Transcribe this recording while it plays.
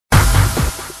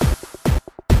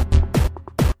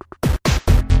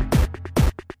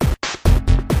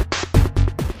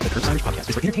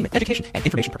is for entertainment, education, and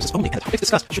information purposes only, and the topics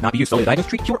discussed should not be used solely to diagnose,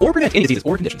 treat, cure, or prevent any diseases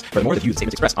or conditions. Furthermore, the views and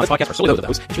statements expressed on this podcast are solely those of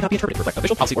those and should not be interpreted to reflect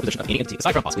official policy or position of any entity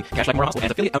aside from possibly Cashlight Memorial Hospital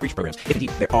and affiliate outreach programs, if indeed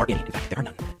there are any. In fact, there are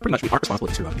none. Pretty much, we aren't responsible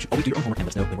if you screw up. You should always do your own homework and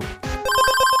let us know when we're wrong.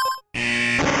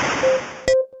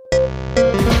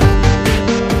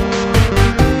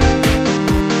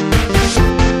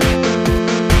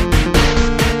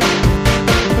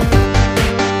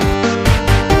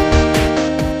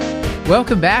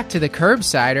 Welcome back to the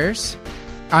Curbsiders.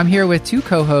 I'm here with two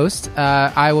co-hosts.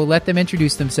 I will let them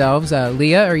introduce themselves.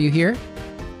 Leah, are you here?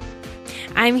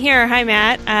 I'm here. Hi,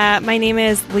 Matt. My name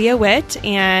is Leah Witt,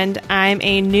 and I'm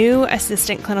a new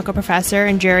assistant clinical professor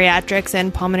in geriatrics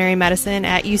and pulmonary medicine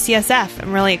at UCSF.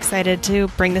 I'm really excited to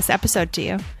bring this episode to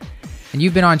you. And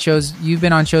you've been on shows.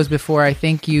 Before. I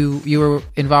think you were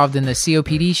involved in the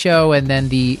COPD show and then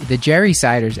the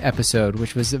Gericiders episode,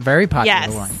 which was a very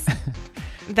popular one.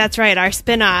 That's right, our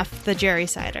spin-off, the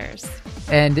Gericiders.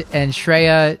 And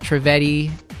Shreya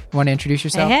Trivedi, want to introduce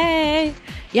yourself? Hey.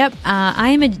 Yep, I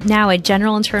am now a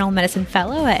general internal medicine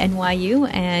fellow at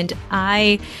NYU, and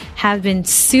I have been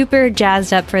super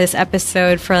jazzed up for this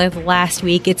episode for the last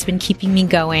week. It's been keeping me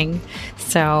going,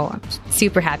 so I'm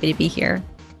super happy to be here.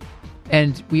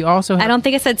 And we also I don't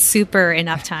think I said super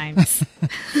enough times.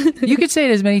 You could say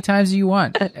it as many times as you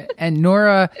want. And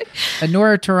Nora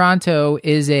Taranto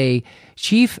is a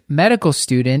chief medical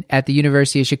student at the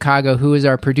University of Chicago who is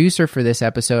our producer for this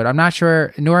episode. I'm not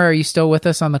sure. Nora, are you still with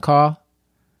us on the call?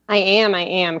 I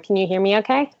am. Can you hear me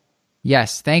okay?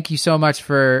 Yes. Thank you so much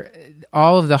for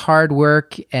all of the hard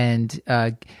work and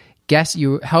guests.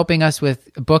 You helping us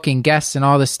with booking guests and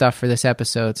all this stuff for this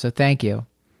episode. So thank you.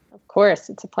 Of course.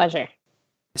 It's a pleasure.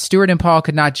 Stuart and Paul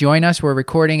could not join us. We're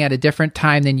recording at a different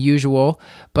time than usual,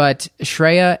 but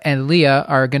Shreya and Leah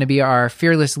are going to be our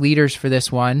fearless leaders for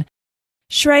this one.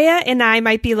 Shreya and I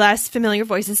might be less familiar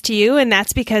voices to you, and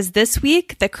that's because this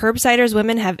week, the Curbsiders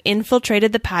women have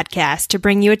infiltrated the podcast to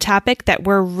bring you a topic that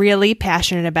we're really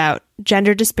passionate about,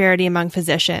 gender disparity among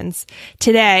physicians.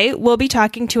 Today, we'll be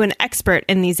talking to an expert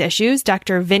in these issues,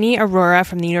 Dr. Vinnie Arora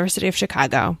from the University of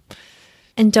Chicago.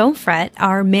 And don't fret,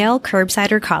 our male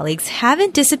curbsider colleagues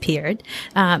haven't disappeared.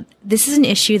 This is an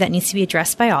issue that needs to be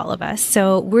addressed by all of us.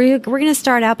 So we're going to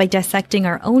start out by dissecting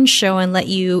our own show and let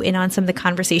you in on some of the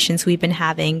conversations we've been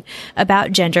having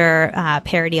about gender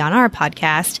parity on our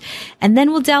podcast. And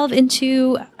then we'll delve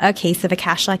into a case of a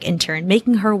Kashlak intern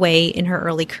making her way in her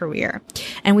early career.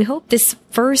 And we hope this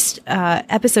first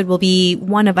episode will be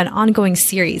one of an ongoing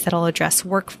series that'll address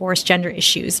workforce gender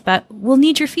issues, but we'll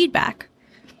need your feedback.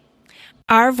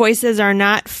 Our voices are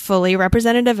not fully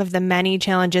representative of the many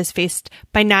challenges faced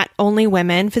by not only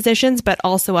women physicians, but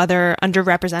also other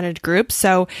underrepresented groups.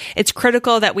 So it's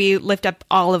critical that we lift up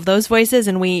all of those voices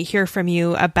and we hear from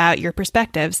you about your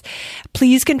perspectives.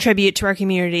 Please contribute to our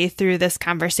community through this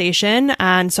conversation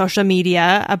on social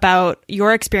media about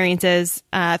your experiences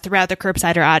throughout the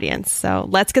Curbsider audience. So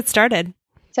let's get started.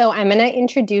 So I'm going to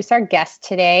introduce our guest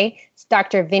today. It's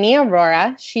Dr. Vinnie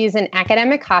Arora. She's an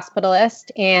academic hospitalist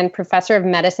and professor of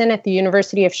medicine at the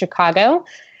University of Chicago.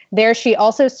 There, she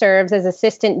also serves as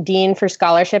Assistant Dean for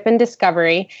Scholarship and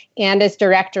Discovery and as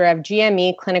Director of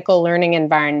GME Clinical Learning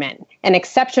Environment, an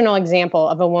exceptional example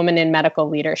of a woman in medical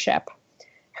leadership.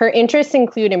 Her interests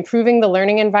include improving the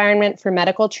learning environment for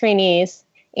medical trainees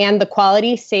and the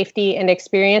quality, safety, and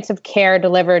experience of care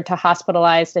delivered to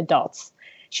hospitalized adults.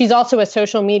 She's also a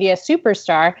social media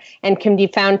superstar and can be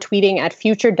found tweeting at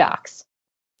Future Docs.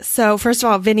 So first of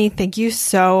all, Vinnie, thank you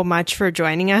so much for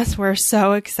joining us. We're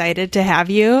so excited to have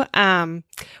you.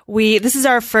 This is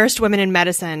our first Women in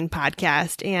Medicine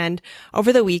podcast. And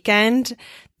over the weekend,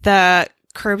 the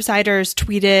Curbsiders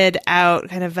tweeted out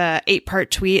kind of a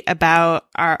 8-part tweet about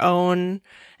our own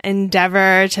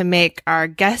endeavor to make our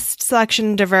guest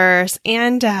selection diverse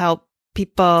and to help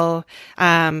people,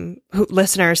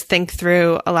 listeners think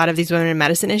through a lot of these women in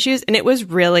medicine issues. And it was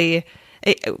really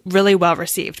well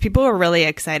received. People were really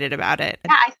excited about it.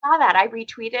 Yeah, I saw that. I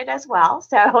retweeted as well.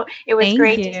 So it was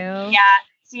great to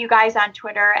see you guys on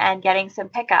Twitter and getting some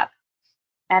pickup.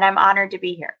 And I'm honored to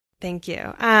be here. Thank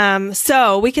you.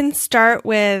 So we can start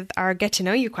with our get to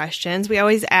know you questions. We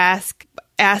always ask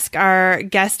our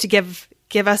guests to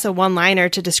give us a one-liner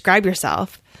to describe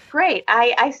yourself. Great.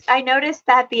 I noticed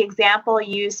that the example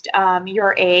used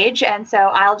your age, and so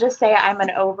I'll just say I'm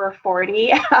an over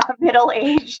 40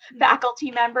 middle-aged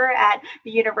faculty member at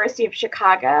the University of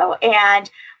Chicago,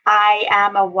 and I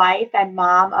am a wife and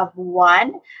mom of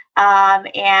one,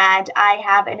 and I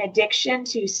have an addiction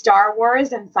to Star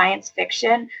Wars and science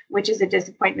fiction, which is a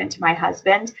disappointment to my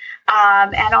husband,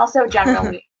 and also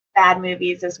generally bad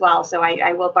movies as well, so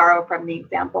I will borrow from the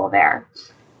example there.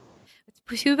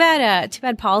 Too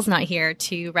bad Paul's not here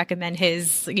to recommend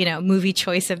his, movie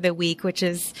choice of the week, which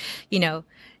is,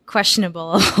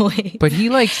 questionable. But he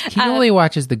only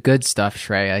watches the good stuff,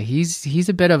 Shreya. He's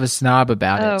a bit of a snob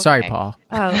about it. Sorry, Paul.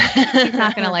 Oh, he's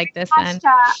not going to like this then.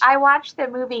 I watched the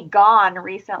movie Gone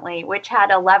recently, which had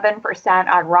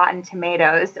 11% on Rotten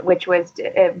Tomatoes, which was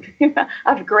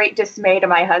of great dismay to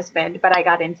my husband, but I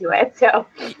got into it. So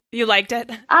you liked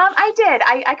it? I did.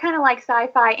 I kind of like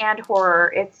sci-fi and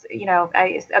horror. It's,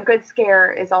 a good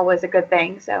scare is always a good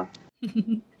thing. So.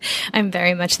 I'm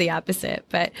very much the opposite,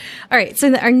 but all right.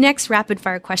 So our next rapid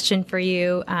fire question for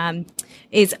you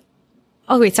is,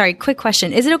 quick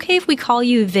question. Is it okay if we call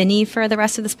you Vinny for the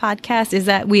rest of this podcast? Is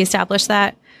that, we established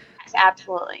that? Yes,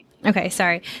 absolutely. Okay.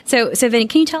 Sorry. So Vinny,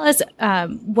 can you tell us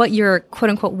what your quote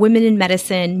unquote women in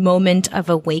medicine moment of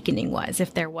awakening was,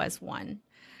 if there was one?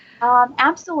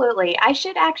 Absolutely. I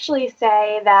should actually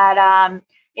say that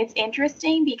it's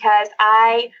interesting because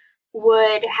I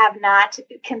would have not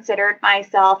considered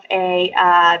myself a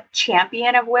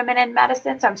champion of women in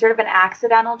medicine. So I'm sort of an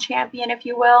accidental champion, if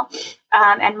you will.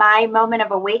 And my moment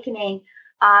of awakening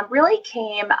really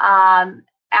came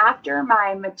after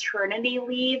my maternity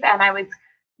leave. And I was,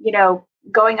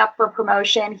 going up for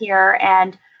promotion here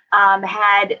and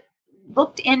had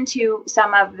looked into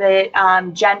some of the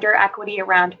gender equity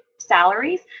around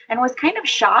salaries and was kind of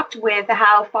shocked with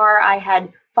how far I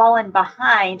had fallen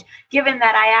behind, given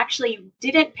that I actually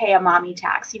didn't pay a mommy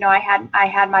tax. I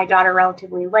had my daughter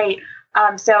relatively late.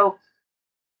 So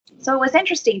it was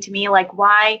interesting to me, like,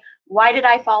 why did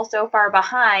I fall so far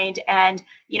behind? And,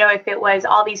 if it was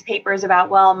all these papers about,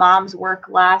 well, moms work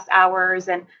less hours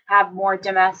and have more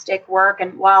domestic work,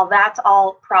 and while that's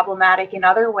all problematic in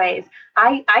other ways,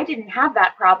 I didn't have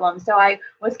that problem. So I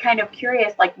was kind of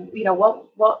curious, like,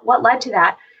 what led to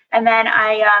that? And then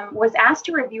I was asked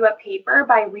to review a paper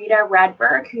by Rita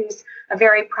Redberg, who's a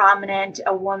very prominent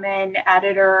woman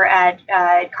editor at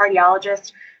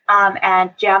cardiologist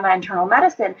and JAMA Internal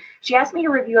Medicine. She asked me to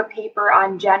review a paper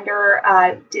on gender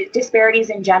disparities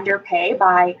in gender pay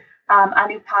by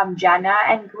Anupam Jena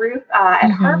and group at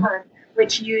Harvard,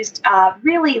 which used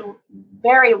really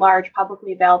very large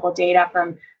publicly available data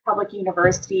from public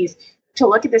universities to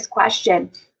look at this question.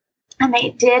 And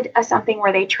they did something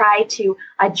where they tried to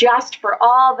adjust for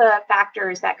all the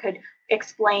factors that could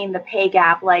explain the pay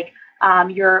gap, like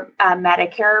your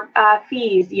Medicare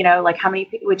fees, like how many,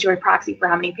 which are a proxy for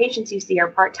how many patients you see are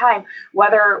part-time,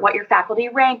 what your faculty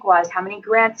rank was, how many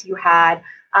grants you had,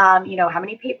 how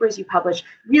many papers you published,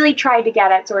 really tried to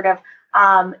get at sort of,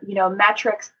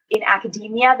 metrics in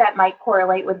academia that might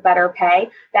correlate with better pay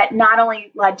that not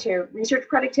only led to research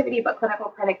productivity, but clinical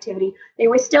productivity. They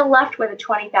were still left with a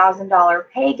 $20,000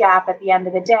 pay gap at the end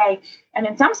of the day. And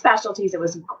in some specialties, it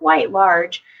was quite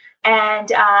large.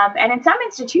 And in some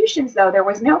institutions, though, there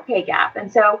was no pay gap. And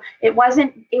so it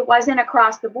wasn't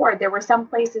across the board. There were some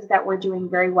places that were doing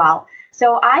very well.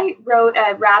 So I wrote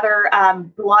a rather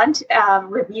blunt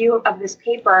review of this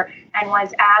paper and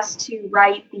was asked to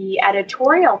write the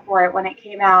editorial for it when it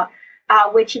came out,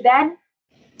 which then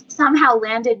somehow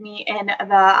landed me in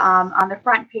the on the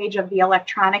front page of the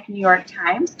electronic New York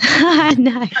Times.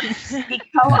 Nice. The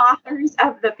co-authors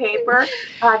of the paper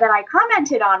that I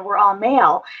commented on were all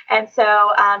male, and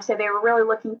so they were really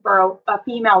looking for a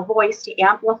female voice to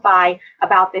amplify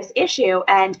about this issue.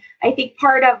 And I think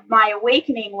part of my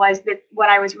awakening was that when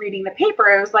I was reading the paper,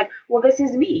 it was like, well, this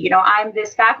is me. I'm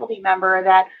this faculty member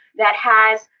that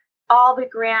has all the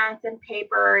grants and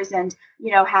papers and,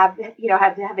 have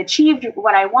achieved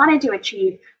what I wanted to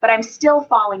achieve, but I'm still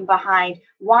falling behind.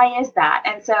 Why is that?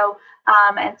 And so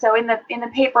in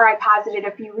the paper, I posited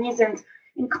a few reasons,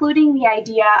 including the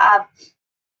idea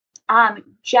of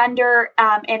gender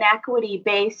inequity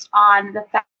based on the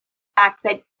fact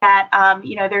that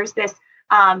there's this,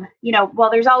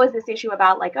 there's always this issue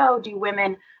about like, oh, do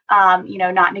women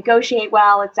not negotiate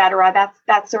well, et cetera.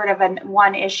 That's sort of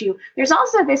one issue. There's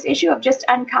also this issue of just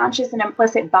unconscious and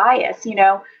implicit bias,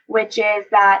 which is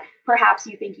that perhaps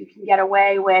you think you can get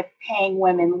away with paying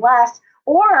women less.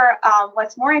 Or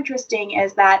what's more interesting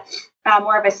is that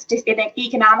more of in an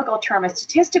economical term, a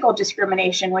statistical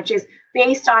discrimination, which is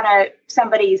based on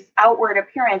somebody's outward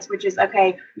appearance, which is,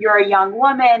 okay, you're a young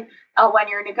woman. When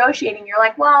you're negotiating, you're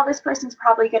like, well, this person's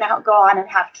probably going to go on and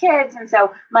have kids, and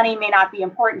so money may not be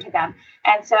important to them.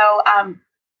 And so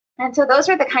those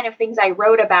are the kind of things I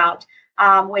wrote about,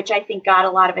 which I think got a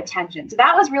lot of attention. So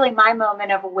that was really my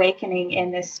moment of awakening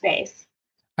in this space.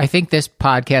 I think this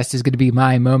podcast is going to be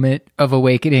my moment of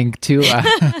awakening too.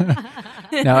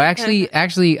 No, actually,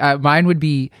 mine would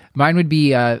be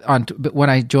on when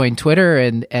I joined Twitter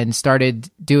and started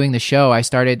doing the show.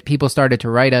 People started to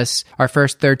write us. Our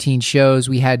first 13 shows,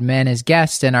 we had men as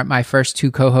guests, and my first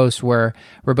 2 co-hosts were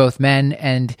both men,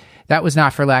 and that was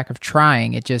not for lack of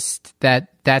trying. It just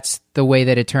that's the way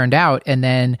that it turned out. And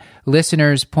then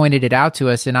listeners pointed it out to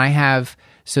us, and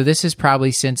so this is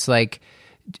probably since like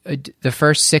the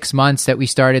first 6 months that we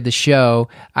started the show,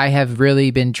 I have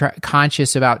really been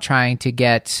conscious about trying to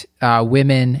get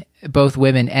both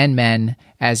women and men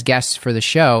as guests for the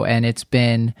show. And it's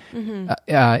been,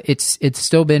 it's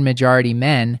still been majority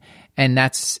men. And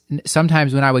that's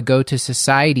sometimes when I would go to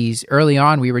societies early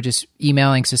on, we were just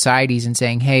emailing societies and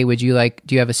saying, hey, do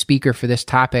you have a speaker for this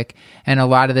topic? And a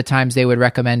lot of the times they would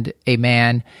recommend a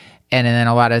man. And then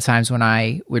a lot of times when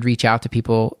I would reach out to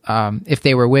people, if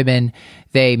they were women,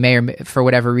 they may or for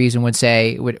whatever reason would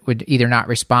either not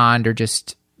respond or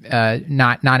just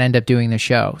not end up doing the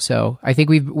show. So I think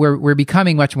we're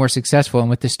becoming much more successful. And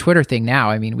with this Twitter thing now,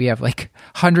 I mean, we have like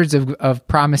hundreds of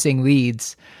promising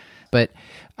leads. But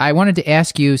I wanted to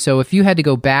ask you, so if you had to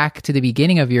go back to the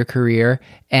beginning of your career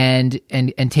and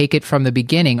take it from the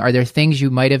beginning, are there things you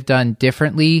might have done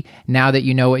differently now that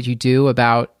you know what you do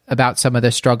about some of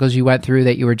the struggles you went through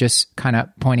that you were just kind of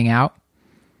pointing out?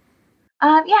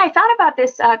 Yeah, I thought about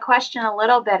this question a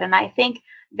little bit, and I think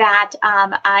that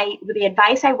the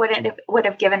advice I would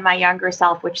have given my younger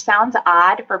self, which sounds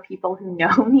odd for people who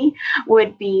know me,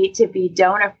 would be to be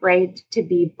don't afraid to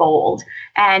be bold.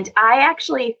 And I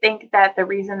actually think that the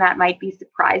reason that might be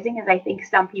surprising is I think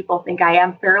some people think I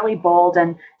am fairly bold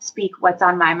and speak what's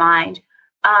on my mind.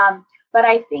 But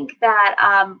I think that,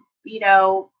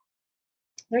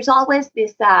 there's always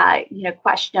this,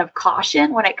 question of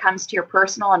caution when it comes to your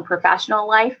personal and professional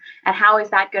life, and how is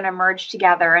that going to merge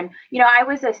together? And, I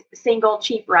was a single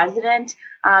chief resident,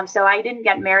 so I didn't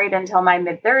get married until my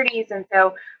mid-30s. And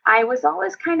so I was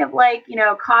always kind of like,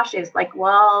 cautious, like,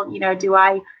 well, do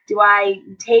I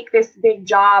take this big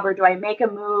job, or do I make a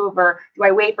move, or do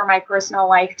I wait for my personal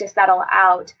life to settle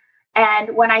out?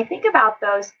 And when I think about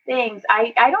those things,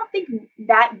 I don't think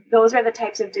that those are the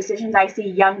types of decisions I see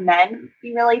young men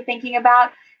be really thinking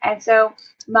about. And so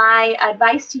my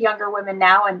advice to younger women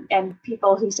now, and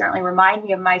people who certainly remind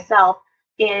me of myself,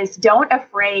 is don't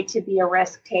afraid to be a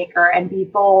risk taker and be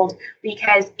bold,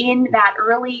 because in that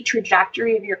early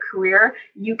trajectory of your career,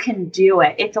 you can do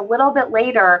it. It's a little bit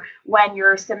later when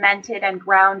you're cemented and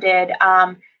grounded,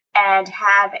 and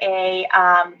have a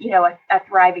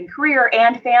thriving career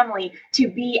and family, to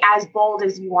be as bold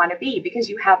as you want to be, because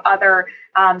you have other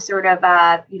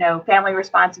family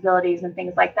responsibilities and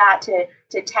things like that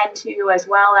to tend to, as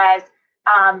well as,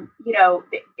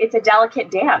 it's a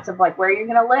delicate dance of like, where are you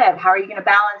going to live? How are you going to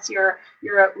balance your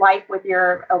life with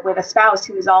a spouse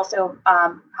who is also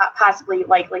possibly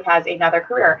likely has another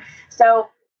career? So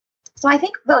I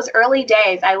think those early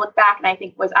days, I look back and I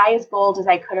think, was I as bold as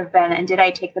I could have been? And did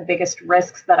I take the biggest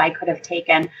risks that I could have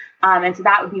taken? And so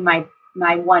that would be my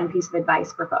one piece of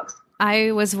advice for folks.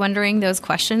 I was wondering those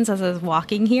questions as I was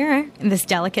walking here, this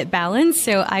delicate balance.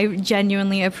 So I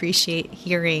genuinely appreciate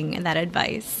hearing that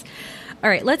advice. All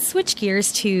right, let's switch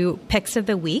gears to picks of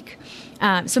the week.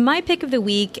 So my pick of the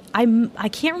week, I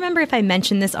can't remember if I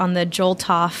mentioned this on the Joel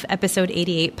Toff episode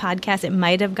 88 podcast. It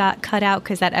might have got cut out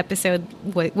because that episode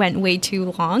went way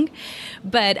too long.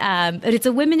 But it's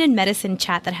a Women in Medicine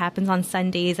chat that happens on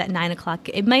Sundays at 9 o'clock.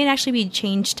 It might actually be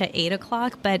changed to 8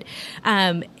 o'clock, but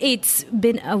it's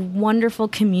been a wonderful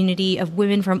community of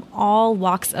women from all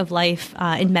walks of life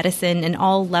in medicine and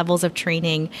all levels of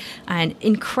training, and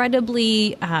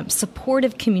incredibly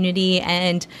supportive community.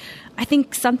 And I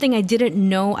think something I didn't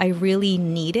know I really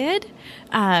needed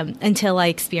until I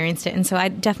experienced it. And so I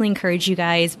definitely encourage you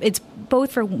guys, it's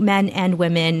both for men and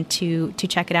women, to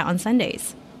check it out on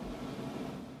Sundays.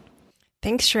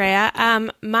 Thanks, Shreya.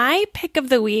 My pick of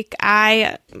the week,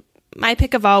 my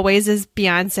pick of always is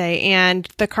Beyonce and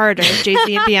the Carters.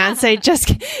 Jay-Z and Beyonce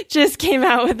just came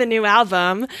out with a new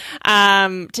album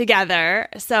together.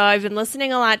 So I've been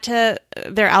listening a lot to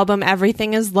their album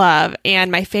Everything Is Love,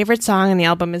 and my favorite song on the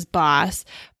album is Boss.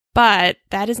 But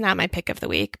that is not my pick of the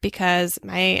week, because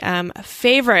my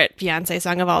favorite Beyonce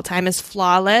song of all time is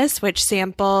Flawless, which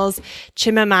samples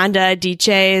Chimamanda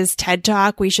Adichie's TED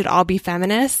Talk, We Should All Be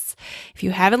Feminists. If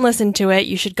you haven't listened to it,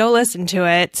 you should go listen to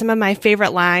it. Some of my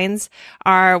favorite lines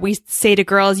are, we say to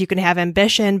girls, you can have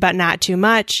ambition, but not too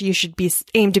much. You should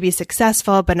aim to be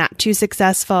successful, but not too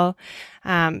successful.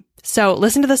 So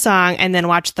listen to the song and then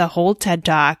watch the whole TED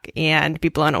Talk and be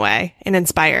blown away and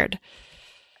inspired.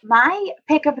 My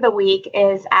pick of the week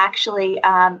is actually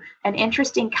an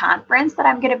interesting conference that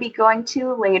I'm going to be going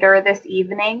to later this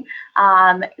evening,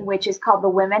 which is called the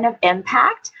Women of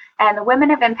Impact. And the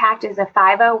Women of Impact is a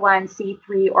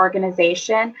 501c3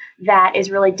 organization that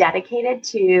is really dedicated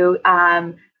to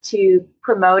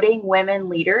promoting women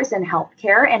leaders in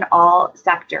healthcare in all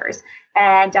sectors.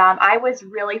 And I was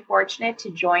really fortunate to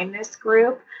join this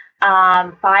group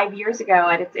 5 years ago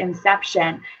at its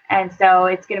inception. And so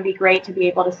it's going to be great to be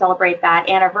able to celebrate that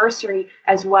anniversary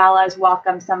as well as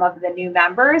welcome some of the new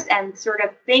members and sort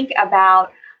of think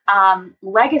about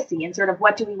legacy and sort of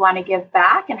what do we want to give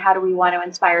back and how do we want to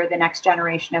inspire the next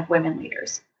generation of women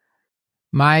leaders.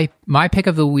 My pick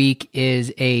of the week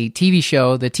is a TV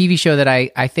show, the TV show that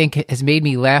I think has made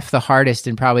me laugh the hardest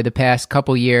in probably the past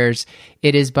couple years.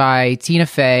 It is by Tina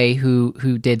Fey,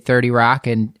 who did 30 Rock,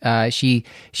 and she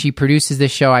produces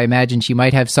this show. I imagine she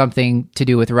might have something to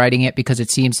do with writing it because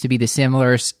it seems to be the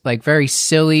similar, like very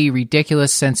silly,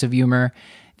 ridiculous sense of humor.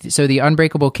 So the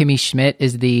Unbreakable Kimmy Schmidt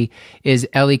is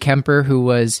Ellie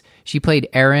Kemper, she played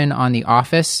Erin on The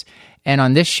Office. And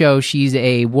on this show, she's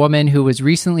a woman who was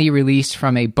recently released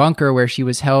from a bunker where she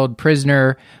was held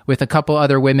prisoner with a couple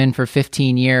other women for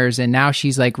 15 years. And now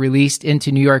she's like released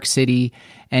into New York City,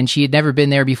 and she had never been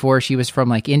there before. She was from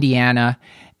like Indiana.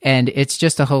 And it's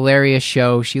just a hilarious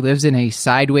show. She lives in a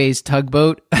sideways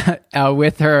tugboat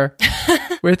with her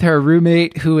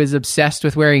roommate who is obsessed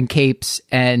with wearing capes,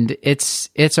 and it's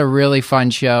a really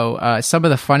fun show. Some of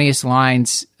the funniest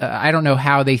lines. I don't know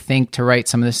how they think to write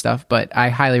some of this stuff, but I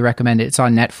highly recommend it. It's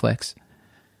on Netflix.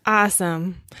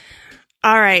 Awesome.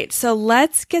 All right, so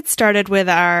let's get started with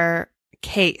our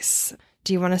case.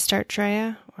 Do you want to start,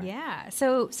 Treya? Yeah.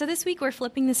 So this week we're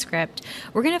flipping the script.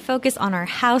 We're going to focus on our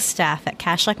house staff at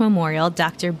Kashlak Memorial,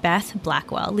 Dr. Beth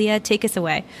Blackwell. Leah, take us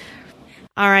away.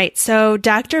 All right. So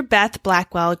Dr. Beth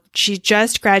Blackwell, she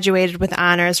just graduated with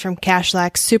honors from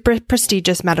Kashlak's super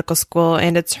prestigious medical school,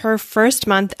 and it's her first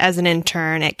month as an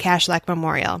intern at Kashlak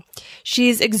Memorial.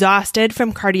 She's exhausted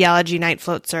from cardiology night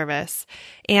float service,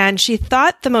 and she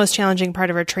thought the most challenging part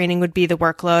of her training would be the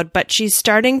workload, but she's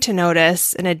starting to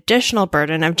notice an additional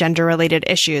burden of gender-related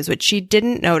issues, which she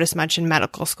didn't notice much in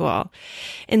medical school.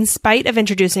 In spite of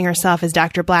introducing herself as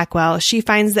Dr. Blackwell, she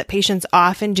finds that patients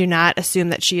often do not assume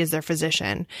that she is their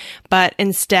physician, but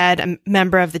instead a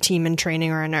member of the team in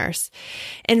training or a nurse.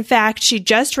 In fact, she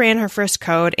just ran her first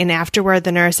code, and afterward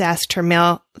the nurse asked her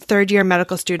male third-year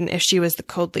medical student if she was the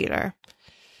code leader.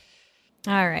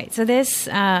 All right. So this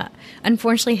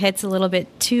unfortunately hits a little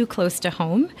bit too close to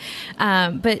home.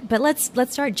 But let's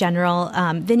start general.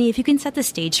 Vinny, if you can set the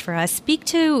stage for us, speak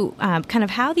to kind of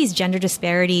how these gender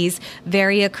disparities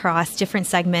vary across different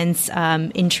segments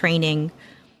in training.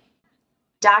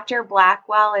 Dr.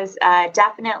 Blackwell is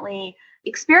definitely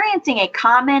experiencing a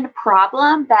common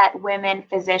problem that women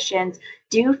physicians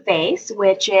do face,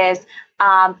 which is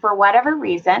for whatever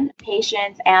reason,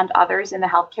 patients and others in the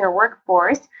healthcare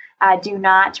workforce do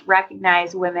not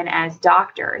recognize women as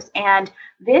doctors. And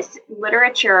this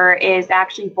literature is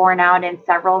actually borne out in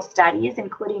several studies,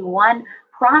 including one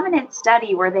prominent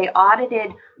study where they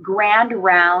audited Grand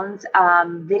Rounds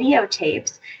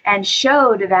videotapes and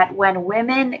showed that when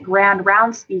women Grand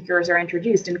Round speakers are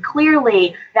introduced, and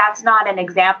clearly that's not an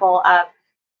example of,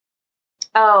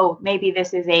 oh, maybe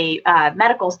this is a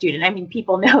medical student. I mean,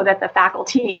 people know that the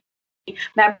faculty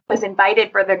member was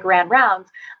invited for the Grand Rounds,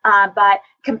 but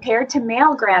compared to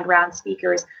male Grand Round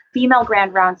speakers, female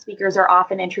Grand Round speakers are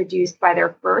often introduced by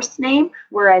their first name,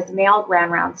 whereas male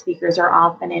Grand Round speakers are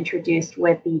often introduced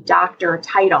with the doctor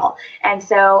title. And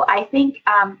so I think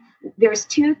there's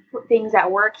two things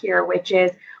at work here, which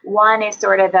is one is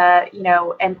sort of the,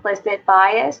 implicit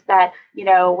bias that,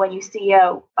 when you see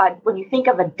when you think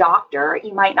of a doctor,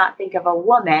 you might not think of a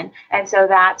woman. And so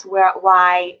that's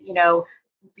why,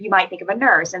 you might think of a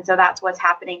nurse. And so that's what's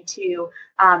happening to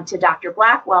Dr.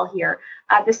 Blackwell here.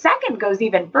 The second goes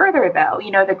even further, though.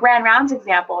 The Grand Rounds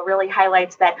example really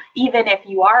highlights that even if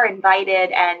you are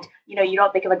invited and, you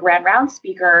don't think of a Grand Rounds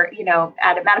speaker,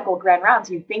 at a medical Grand Rounds,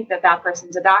 you think that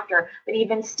person's a doctor. But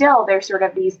even still, there's sort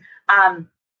of these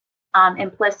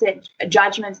implicit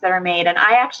judgments that are made. And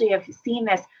I actually have seen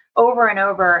this over and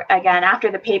over again.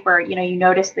 After the paper, you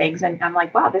notice things, and I'm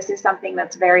like, wow, this is something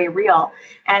that's very real.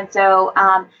 And so,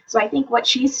 so I think what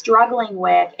she's struggling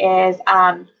with is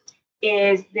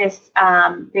this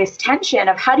tension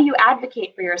of how do you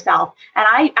advocate for yourself? And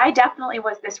I definitely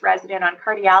was this resident on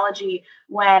cardiology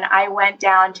when I went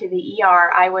down to the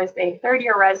ER. I was a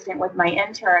third-year resident with my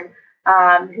intern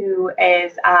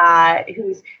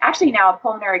who's actually now a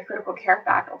pulmonary critical care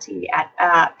faculty at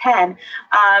Penn,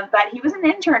 but he was an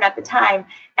intern at the time,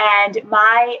 and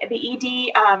the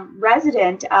ED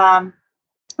resident.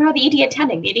 Well, the ED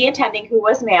attending who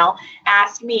was male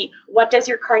asked me, "What does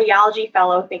your cardiology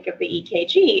fellow think of the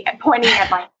EKG?" And pointing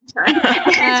at my intern.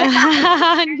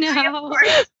 No.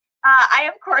 I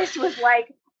of course was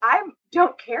like, I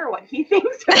don't care what he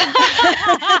thinks. But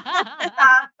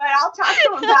I'll talk to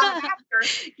him about it after,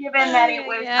 given that it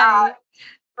was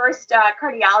first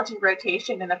cardiology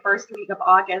rotation in the first week of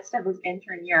August of his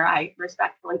intern year. I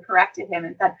respectfully corrected him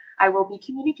and said, I will be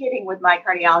communicating with my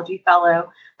cardiology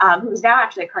fellow, who's now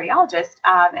actually a cardiologist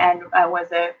and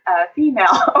was a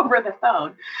female over the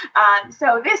phone.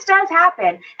 So this does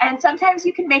happen. And sometimes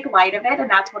you can make light of it. And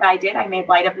that's what I did. I made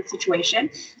light of the situation.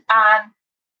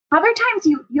 Other times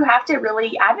you have to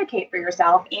really advocate for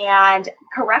yourself and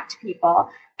correct people.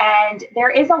 And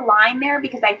there is a line there,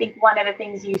 because I think one of the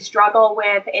things you struggle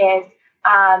with is,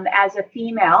 as a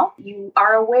female, you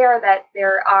are aware that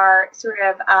there are sort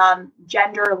of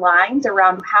gender lines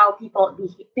around how people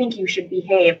think you should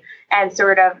behave, and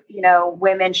sort of,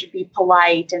 women should be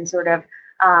polite and sort of,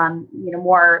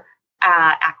 more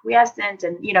acquiescent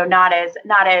and, not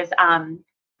as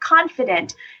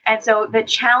confident. And so the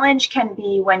challenge can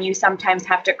be when you sometimes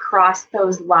have to cross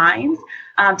those lines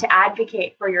to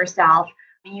advocate for yourself.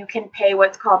 You can pay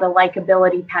what's called a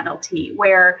likability penalty,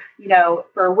 where,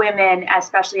 for women,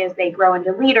 especially as they grow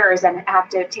into leaders and have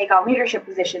to take on leadership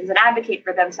positions and advocate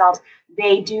for themselves,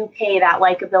 they do pay that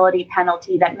likability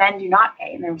penalty that men do not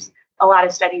pay. And there's a lot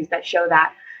of studies that show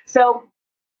that. So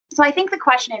I think the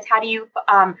question is, how do you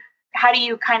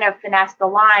kind of finesse the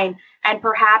line? And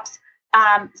perhaps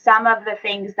some of the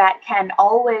things that can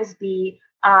always be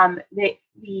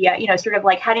sort of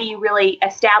like, how do you really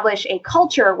establish a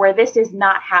culture where this is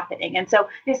not happening? And so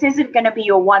this isn't going to be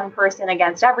a one person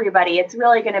against everybody. It's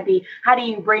really going to be, how do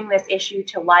you bring this issue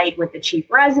to light with the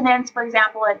chief residents, for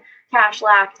example, at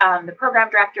Kashlak, the program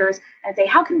directors, and say,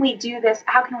 how can we do this?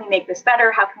 How can we make this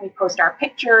better? How can we post our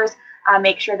pictures?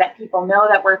 Make sure that people know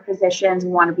that we're physicians.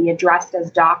 We want to be addressed as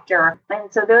doctor.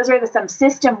 And so those are some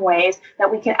system ways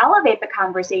that we can elevate the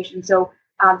conversation. So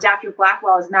Dr.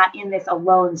 Blackwell is not in this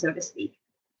alone, so to speak.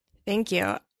 Thank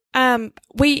you.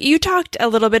 You talked a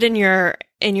little bit in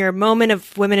your moment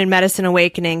of Women in Medicine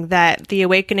Awakening that the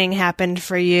awakening happened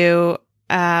for you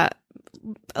a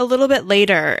little bit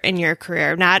later in your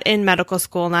career, not in medical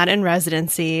school, not in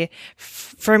residency.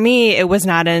 For me, it was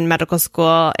not in medical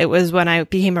school. It was when I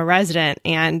became a resident,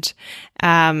 and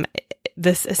had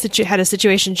a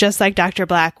situation just like Dr.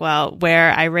 Blackwell,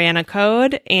 where I ran a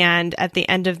code, and at the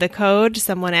end of the code,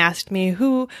 someone asked me,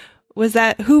 who was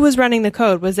running the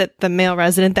code? Was it the male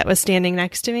resident that was standing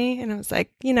next to me? And I was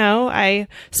like, I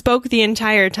spoke the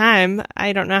entire time.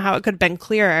 I don't know how it could have been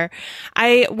clearer.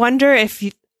 I wonder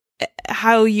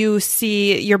how you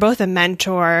see, you're both a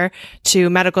mentor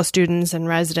to medical students and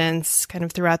residents kind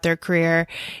of throughout their career.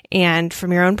 And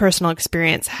from your own personal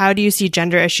experience, how do you see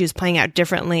gender issues playing out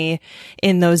differently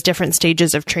in those different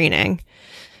stages of training?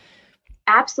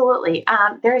 Absolutely.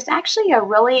 There's actually a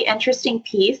really interesting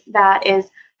piece that is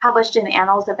published in the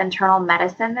Annals of Internal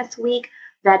Medicine this week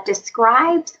that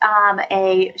describes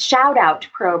a shout-out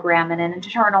program in an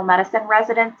internal medicine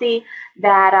residency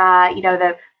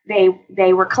that,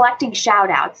 they were collecting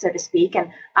shout-outs, so to speak,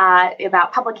 and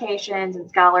about publications and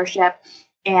scholarship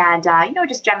and,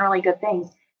 just generally good things.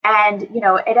 And,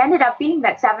 it ended up being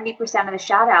that 70% of the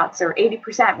shout-outs or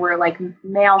 80% were like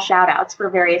male shout-outs for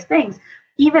various things.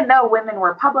 Even though women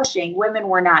were publishing, women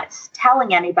were not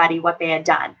telling anybody what they had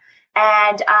done.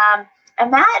 And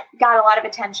that got a lot of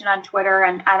attention on Twitter,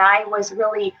 and I was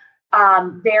really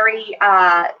very,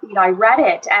 I read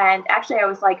it, and actually I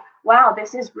was like, wow,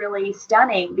 this is really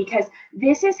stunning, because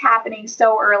this is happening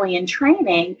so early in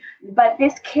training, but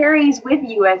this carries with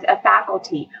you as a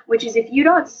faculty, which is, if you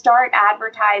don't start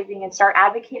advertising and start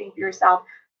advocating for yourself,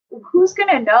 who's going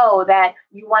to know that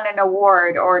you won an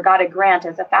award or got a grant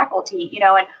as a faculty? And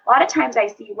a lot of times I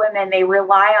see women, they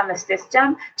rely on the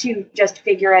system to just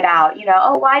figure it out.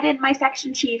 Oh, why didn't my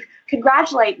section chief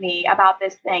congratulate me about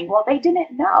this thing? Well, they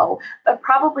didn't know, but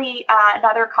probably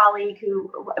another colleague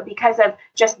who, because of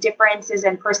just differences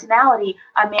in personality,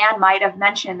 a man might have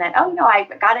mentioned that, I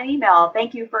got an email.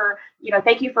 Thank you for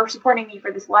supporting me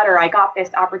for this letter. I got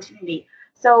this opportunity.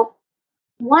 So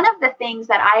one of the things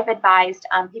that I've advised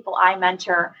people I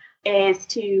mentor is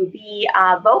to be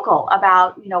vocal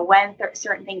about, when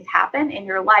certain things happen in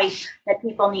your life that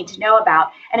people need to know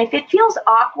about. And if it feels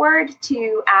awkward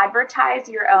to advertise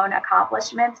your own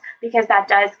accomplishments, because that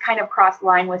does kind of cross the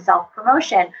line with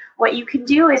self-promotion, what you can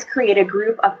do is create a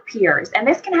group of peers. And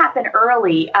this can happen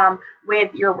early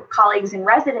with your colleagues in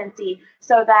residency,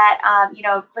 so that,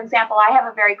 for example, I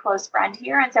have a very close friend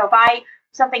here. And so if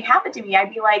something happened to me,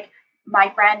 I'd be like,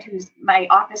 my friend who's my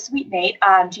office suite mate,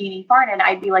 Jeannie Farnan,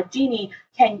 I'd be like, Jeannie,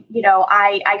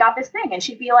 I got this thing. And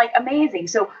she'd be like, amazing.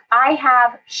 So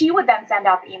she would then send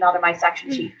out the email to my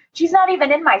section chief. She's not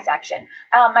even in my section.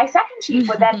 My second chief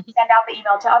would then send out the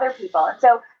email to other people. And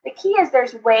so the key is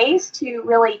there's ways to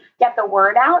really get the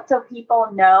word out so people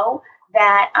know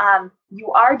that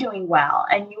you are doing well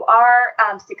and you are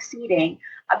succeeding,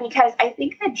 because I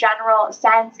think the general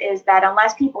sense is that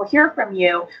unless people hear from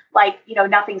you,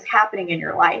 nothing's happening in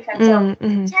your life. And so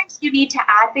sometimes you need to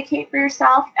advocate for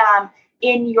yourself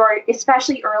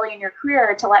especially early in your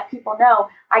career, to let people know,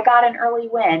 I got an early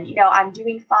win, I'm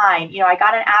doing fine, I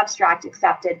got an abstract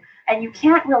accepted. And you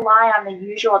can't rely on the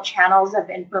usual channels of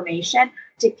information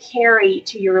to carry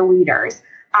to your leaders.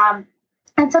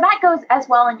 And so that goes as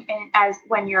well as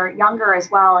when you're younger as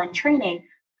well in training.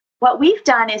 What we've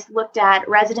done is looked at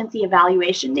residency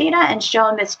evaluation data and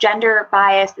shown this gender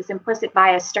bias, this implicit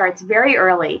bias starts very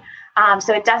early.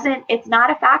 So it's not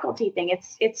a faculty thing.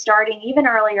 It's starting even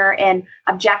earlier in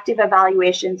objective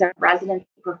evaluations of residency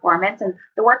performance. And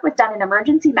the work was done in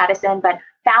emergency medicine, but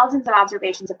thousands of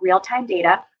observations of real-time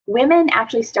data. Women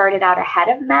actually started out ahead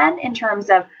of men in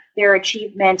terms of their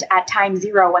achievement at time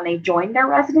zero when they joined their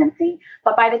residency.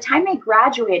 But by the time they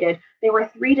graduated, they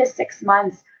were 3 to 6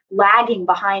 months lagging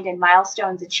behind in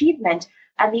milestones achievement.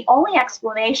 And the only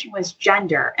explanation was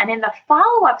gender. And in the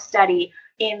follow-up study,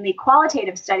 in the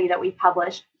qualitative study that we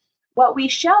published, what we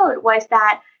showed was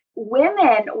that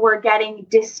women were getting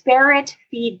disparate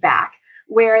feedback,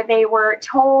 where they were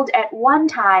told at one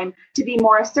time to be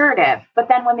more assertive, but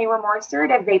then when they were more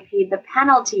assertive, they paid the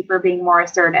penalty for being more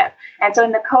assertive. And so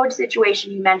in the code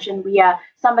situation you mentioned, Leah,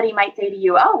 somebody might say to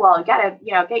you, oh, well, you got to,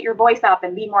 get your voice up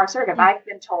and be more assertive. I've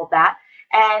been told that.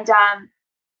 And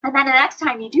then the next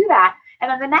time you do that,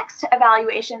 and then the next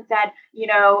evaluation said,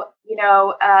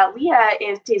 Leah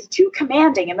is too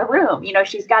commanding in the room.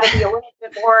 She's got to be a little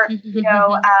bit more,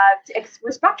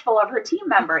 respectful of her team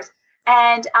members.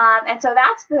 And so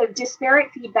that's the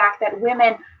disparate feedback that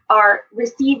women are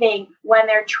receiving when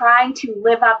they're trying to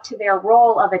live up to their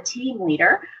role of a team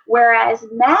leader, whereas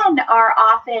men are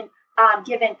often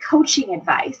given coaching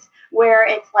advice, where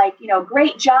it's like,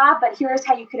 great job, but here's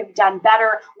how you could have done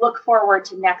better. Look forward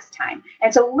to next time.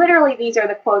 And so literally these are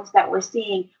the quotes that we're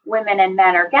seeing women and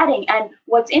men are getting. And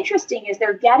what's interesting is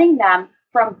they're getting them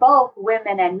from both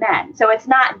women and men. So it's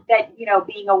not that,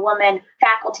 being a woman,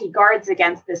 faculty guards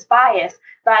against this bias,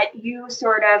 but you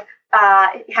sort of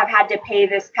have had to pay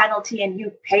this penalty and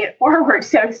you pay it forward,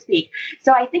 so to speak.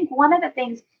 So I think one of the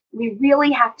things we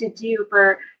really have to do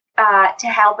to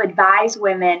help advise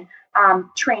women,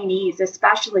 trainees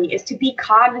especially, is to be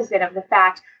cognizant of the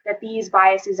fact that these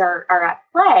biases are at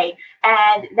play,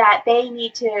 and that they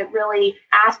need to really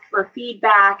ask for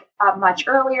feedback much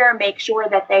earlier, make sure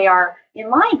that they are in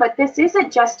line. But this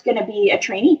isn't just going to be a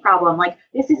trainee problem.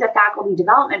 This is a faculty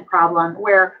development problem,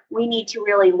 where we need to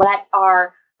really let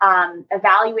our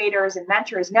evaluators and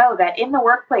mentors know that in the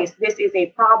workplace, this is a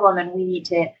problem, and we need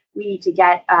to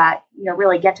get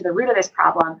really get to the root of this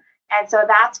problem. And so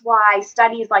that's why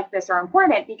studies like this are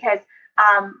important, because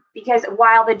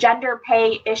while the gender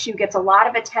pay issue gets a lot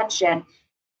of attention,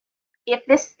 if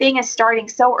this thing is starting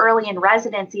so early in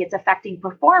residency, it's affecting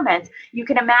performance. You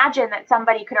can imagine that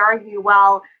somebody could argue,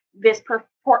 well,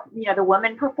 the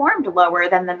woman performed lower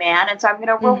than the man, and so I'm going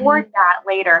to reward that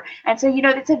later. And so,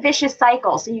 it's a vicious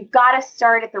cycle. So you've got to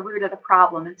start at the root of the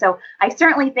problem. And so I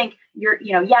certainly think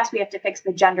yes, we have to fix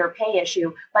the gender pay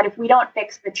issue, but if we don't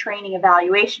fix the training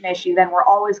evaluation issue, then we're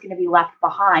always going to be left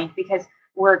behind, because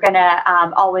we're going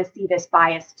to always see this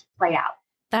bias play out.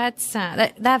 That's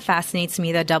that fascinates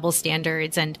me, the double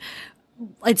standards, and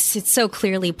it's so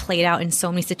clearly played out in so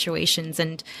many situations.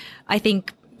 And I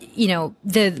think,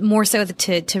 the more so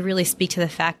to really speak to the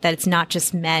fact that it's not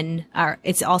just men,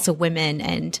 it's also women.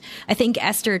 And I think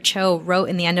Esther Cho wrote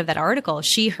in the end of that article,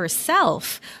 she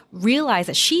herself realized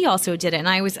that she also did it. And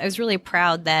I was really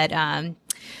proud that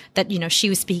she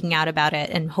was speaking out about it,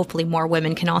 and hopefully more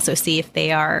women can also see if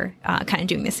they are kind of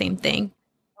doing the same thing.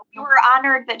 We were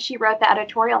honored that she wrote the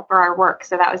editorial for our work,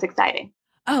 so that was exciting.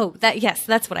 Oh,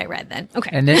 that's what I read then.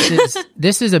 Okay. And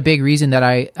this is a big reason that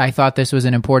I thought this was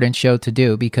an important show to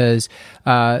do, because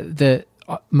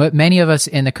many of us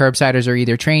in the Curbsiders are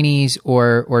either trainees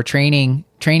or training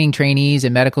trainees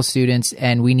and medical students,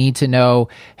 and we need to know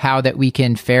how that we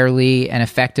can fairly and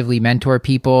effectively mentor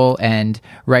people and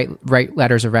write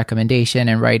letters of recommendation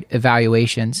and write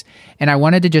evaluations. And I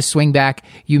wanted to just swing back.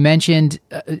 You mentioned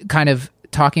kind of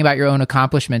talking about your own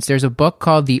accomplishments. There's a book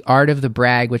called The Art of the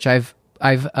Brag, which I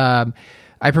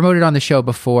promoted on the show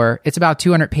before. It's about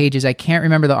 200 pages. I can't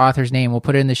remember the author's name. We'll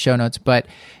put it in the show notes, but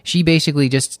she basically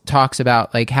just talks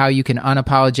about like how you can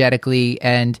unapologetically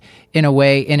and in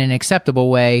an acceptable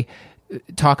way,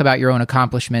 talk about your own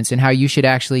accomplishments and how you should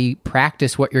actually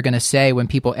practice what you're going to say when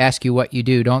people ask you what you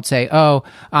do. Don't say, "Oh,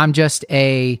 I'm just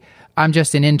an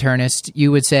internist."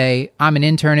 You would say, "I'm an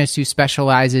internist who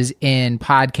specializes in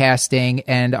podcasting,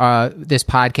 and this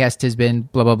podcast has been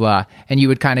blah, blah, blah." And you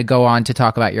would kind of go on to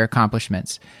talk about your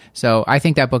accomplishments. So I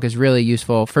think that book is really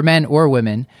useful for men or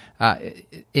women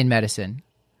in medicine.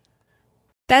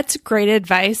 That's great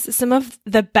advice. Some of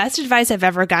the best advice I've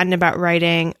ever gotten about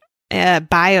writing a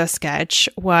bio sketch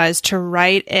was to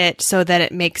write it so that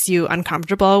it makes you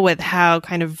uncomfortable with how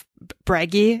kind of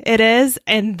braggy it is,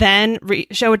 and then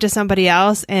show it to somebody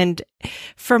else. And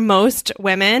for most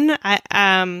women,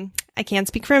 I can't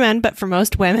speak for men, but for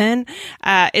most women,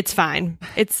 it's fine.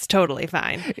 It's totally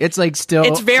fine. It's like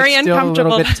it's very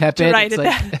uncomfortable a little bit tepid. To write it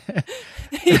down.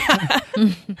 Yeah.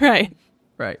 Right.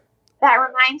 Right. That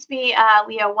reminds me,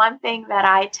 Leah, one thing that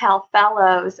I tell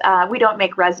fellows, we don't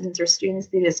make residents or students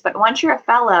do this, but once you're a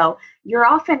fellow, you're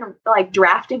often like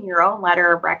drafting your own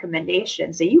letter of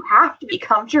recommendation. So you have to be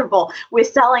comfortable with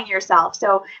selling yourself.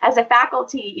 So as a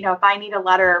faculty, if I need a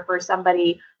letter for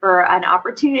somebody for an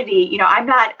opportunity, I'm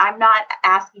not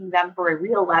asking them for a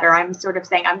real letter. I'm sort of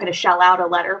saying, I'm going to shell out a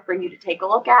letter for you to take a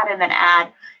look at and then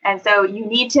add. And so you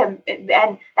need to,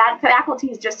 and that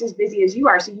faculty is just as busy as you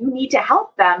are. So you need to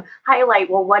help them highlight,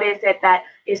 well, what is it that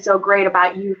is so great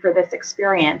about you for this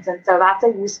experience? And so that's a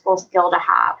useful skill to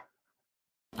have.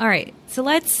 All right, so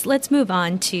let's move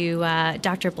on to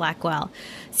Dr. Blackwell.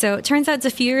 So it turns out it's a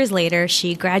few years later,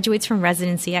 she graduates from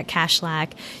residency at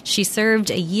Kashlak. She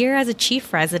served a year as a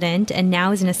chief resident and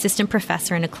now is an assistant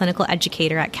professor and a clinical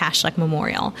educator at Kashlak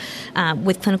Memorial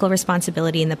with clinical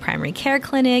responsibility in the primary care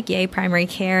clinic, Yay Primary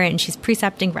Care, and she's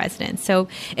precepting residents. So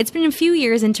it's been a few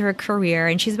years into her career,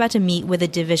 and she's about to meet with a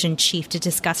division chief to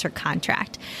discuss her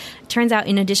contract. Turns out,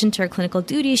 in addition to her clinical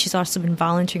duties, she's also been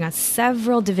volunteering on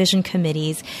several division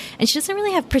committees, and she doesn't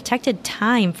really have protected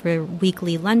time for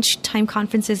weekly lunchtime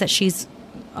conferences that she's,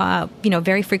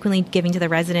 very frequently giving to the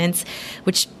residents,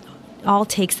 which all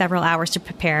take several hours to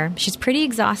prepare. She's pretty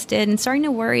exhausted and starting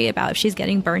to worry about if she's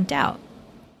getting burnt out.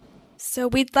 So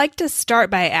we'd like to start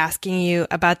by asking you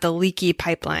about the leaky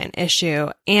pipeline issue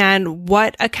and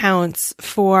what accounts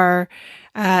for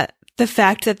the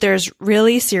fact that there's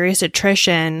really serious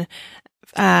attrition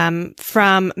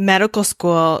from medical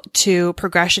school to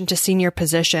progression to senior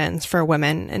positions for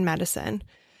women in medicine.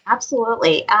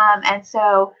 Absolutely. And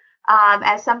so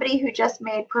as somebody who just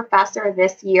made professor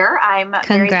this year, I'm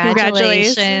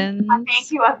Congratulations.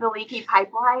 Thank you of the leaky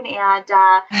pipeline.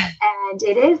 And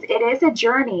it is a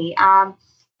journey.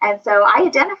 And so I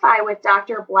identify with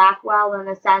Dr. Blackwell in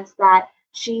the sense that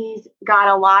she's got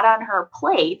a lot on her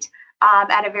plate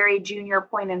at a very junior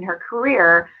point in her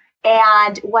career.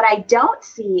 And what I don't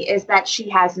see is that she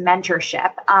has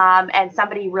mentorship and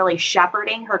somebody really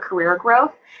shepherding her career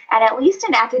growth. And at least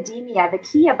in academia, the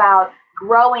key about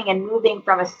growing and moving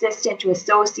from assistant to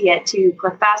associate to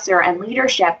professor and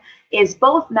leadership is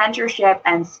both mentorship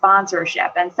and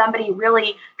sponsorship, and somebody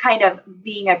really kind of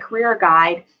being a career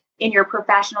guide in your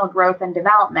professional growth and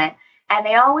development. And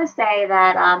they always say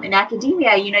that in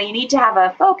academia, you need to have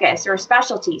a focus or a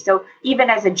specialty. So even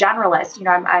as a generalist,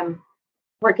 I'm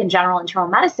work in general internal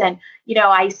medicine,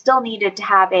 I still needed to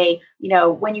have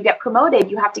when you get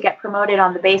promoted, you have to get promoted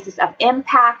on the basis of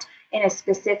impact in a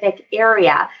specific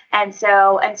area. And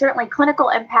certainly clinical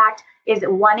impact is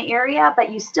one area,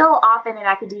 but you still often in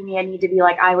academia need to be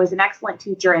like, I was an excellent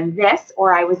teacher in this,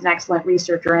 or I was an excellent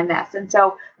researcher in this. And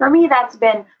so for me, that's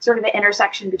been sort of the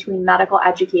intersection between medical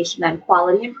education and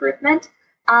quality improvement.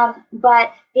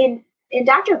 But in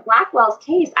Dr. Blackwell's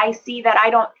case, I see that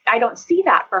I don't see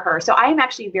that for her. So I'm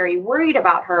actually very worried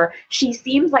about her. She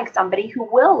seems like somebody who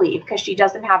will leave because she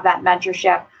doesn't have that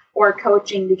mentorship or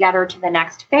coaching to get her to the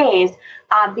next phase,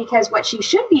 because what she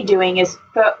should be doing is,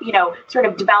 sort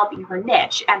of developing her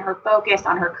niche and her focus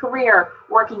on her career,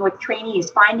 working with trainees,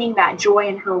 finding that joy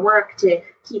in her work to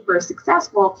keep her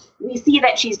successful. We see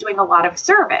that she's doing a lot of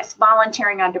service,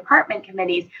 volunteering on department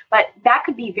committees, but that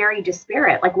could be very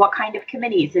disparate. Like, what kind of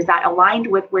committees? Is that aligned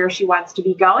with where she wants to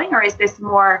be going, or is this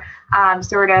more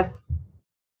sort of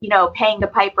paying the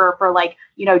piper for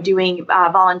doing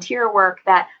volunteer work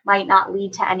that might not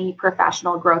lead to any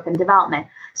professional growth and development.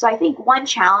 So I think one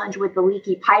challenge with the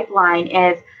leaky pipeline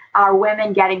is, are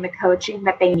women getting the coaching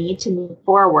that they need to move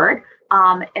forward?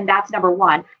 And that's number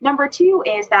one. Number two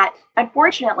is that,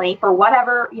 unfortunately, for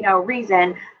whatever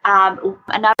reason,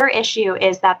 another issue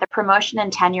is that the promotion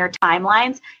and tenure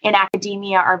timelines in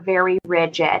academia are very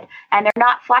rigid and they're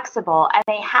not flexible, and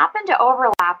they happen to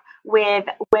overlap with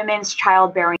women's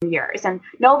childbearing years. And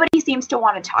nobody seems to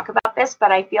want to talk about this,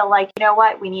 but I feel like,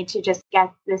 we need to just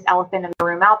get this elephant in the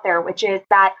room out there, which is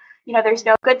that, there's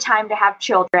no good time to have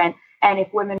children. And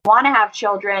if women want to have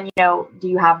children, do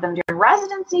you have them during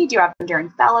residency? Do you have them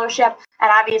during fellowship? And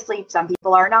obviously, some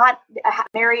people are not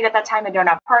married at that time and don't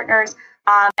have partners.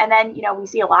 And then, we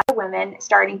see a lot of women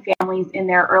starting families in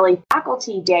their early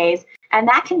faculty days. And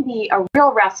that can be a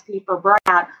real recipe for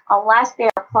burnout unless they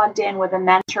are plugged in with a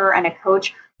mentor and a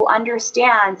coach who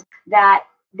understands that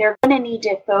they're going to need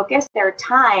to focus their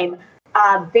time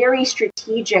very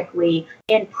strategically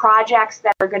in projects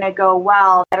that are going to go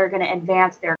well, that are going to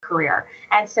advance their career.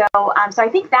 And so I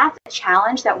think that's a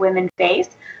challenge that women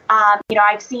face.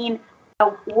 I've seen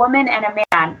a woman and a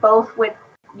man, both with,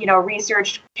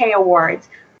 researched K awards.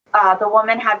 The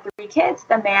woman had 3 kids.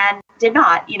 The man did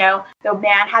not. The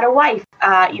man had a wife,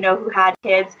 who had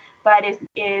kids, but is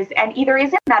either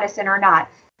is in medicine or not.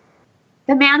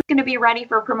 The man's going to be ready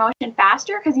for promotion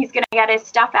faster because he's going to get his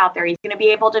stuff out there. He's going to be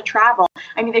able to travel.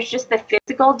 I mean, there's just the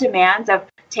physical demands of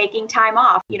taking time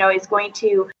off, is going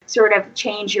to sort of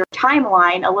change your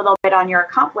timeline a little bit on your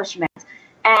accomplishments.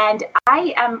 And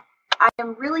I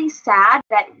am really sad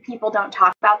that people don't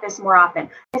talk about this more often.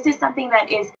 This is something that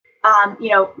is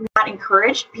not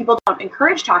encouraged. People don't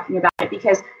encourage talking about it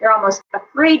because they're almost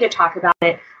afraid to talk about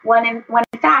it. When in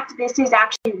fact, this is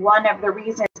actually one of the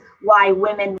reasons why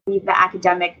women leave the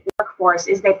academic workforce,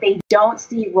 is that they don't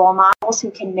see role models who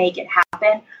can make it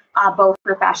happen, both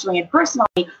professionally and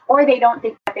personally, or they don't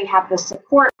think that they have the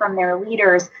support from their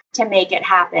leaders to make it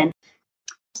happen.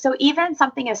 So even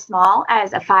something as small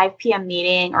as a 5 p.m.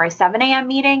 meeting or a 7 a.m.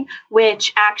 meeting,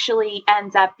 which actually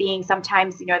ends up being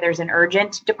sometimes, there's an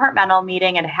urgent departmental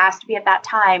meeting and it has to be at that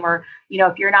time, or,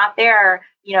 if you're not there,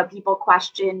 people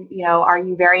question, are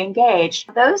you very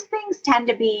engaged? Those things tend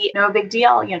to be no big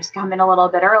deal, just come in a little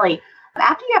bit early.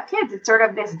 After you have kids, it's sort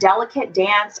of this delicate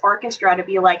dance orchestra to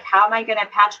be like, how am I going to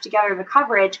patch together the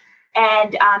coverage?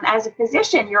 And as a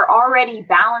physician, you're already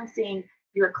balancing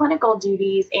your clinical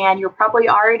duties, and you're probably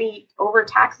already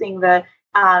overtaxing the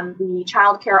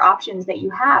childcare options that you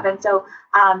have. And so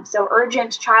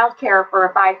urgent childcare for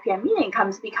a 5 p.m. meeting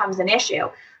becomes an issue.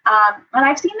 And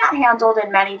I've seen that handled in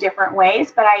many different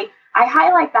ways, but I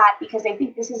highlight that because I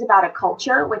think this is about a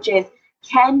culture, which is,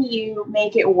 can you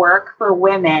make it work for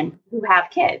women who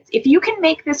have kids? If you can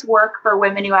make this work for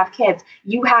women who have kids,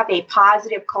 you have a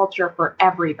positive culture for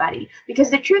everybody.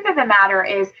 Because the truth of the matter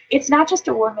is, it's not just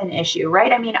a woman issue,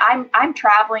 right? I mean, I'm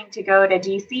traveling to go to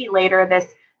DC later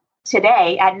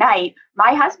today at night.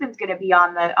 My husband's going to be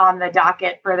on the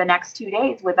docket for the next 2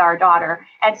 days with our daughter,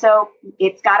 and so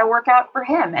it's got to work out for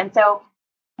him. And so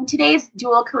in today's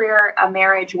dual career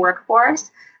marriage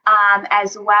workforce,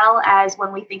 as well as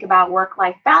when we think about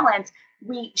work-life balance,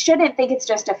 we shouldn't think it's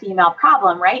just a female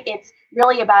problem, right? It's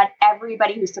really about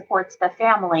everybody who supports the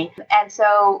family. And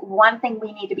so one thing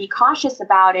we need to be cautious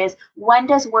about is, when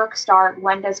does work start?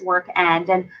 When does work end?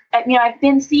 And, I've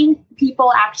been seeing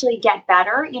people actually get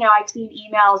better. I've seen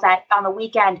emails on the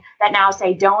weekend that now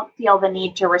say, don't feel the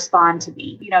need to respond to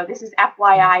me. This is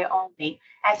FYI only.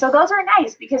 And so those are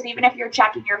nice, because even if you're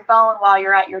checking your phone while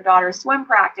you're at your daughter's swim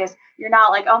practice, you're not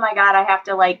like, oh my God, I have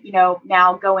to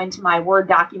now go into my Word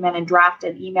document and draft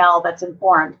an email that's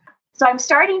informed. So I'm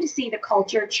starting to see the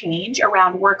culture change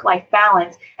around work-life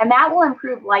balance, and that will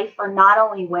improve life for not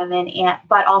only women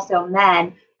but also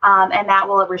men, and that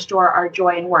will restore our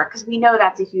joy in work, because we know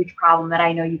that's a huge problem that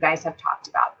I know you guys have talked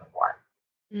about before.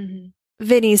 Mm-hmm.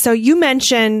 Vinny, so you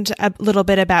mentioned a little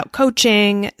bit about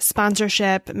coaching,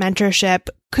 sponsorship, mentorship.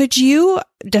 Could you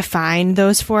define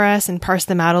those for us and parse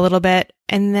them out a little bit,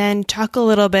 and then talk a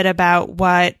little bit about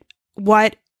what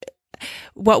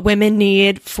women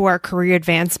need for career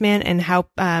advancement and how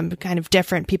kind of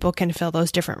different people can fill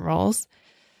those different roles?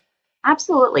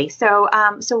 Absolutely. So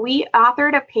we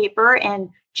authored a paper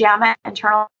in JAMA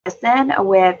Internal Medicine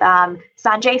with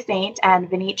Sanjay Saint and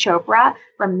Vineet Chopra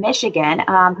from Michigan,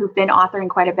 who've been authoring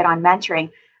quite a bit on mentoring.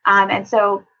 And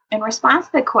so in response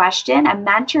to the question, a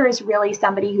mentor is really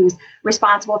somebody who's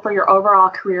responsible for your overall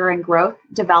career and growth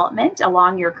development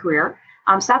along your career.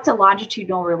 So that's a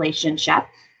longitudinal relationship.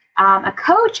 A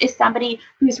coach is somebody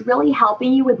who's really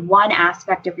helping you with one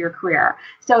aspect of your career.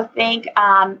 So think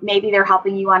maybe they're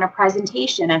helping you on a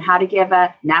presentation and how to give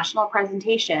a national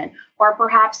presentation, or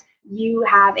perhaps you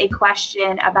have a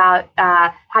question about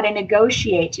how to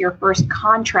negotiate your first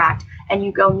contract, and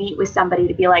you go meet with somebody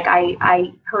to be like,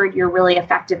 I heard you're really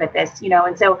effective at this,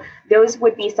 and so those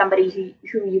would be somebody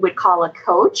who you would call a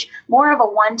coach, more of a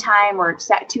one-time or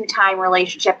two-time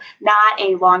relationship, not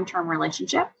a long-term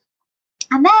relationship.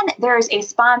 And then there's a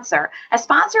sponsor. A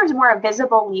sponsor is more a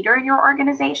visible leader in your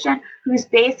organization who's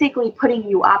basically putting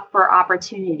you up for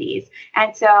opportunities.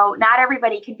 And so not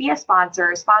everybody can be a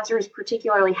sponsor. Sponsors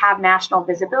particularly have national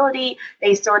visibility.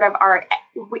 They sort of are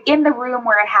in the room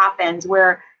where it happens,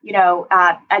 where,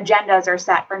 agendas are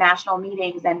set for national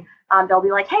meetings, and they'll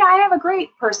be like, hey, I have a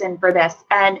great person for this.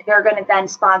 And they're going to then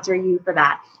sponsor you for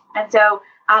that. And so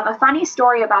a funny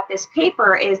story about this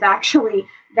paper is actually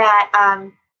that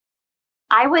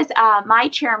my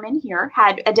chairman here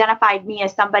had identified me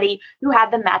as somebody who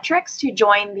had the metrics to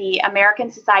join the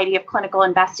American Society of Clinical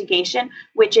Investigation,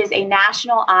 which is a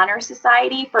national honor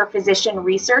society for physician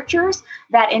researchers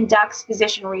that inducts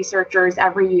physician researchers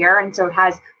every year. And so it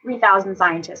has 3,000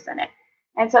 scientists in it.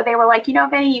 And so they were like,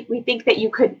 Vinny, we think that you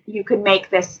could make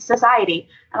this society.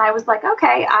 And I was like,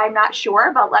 okay, I'm not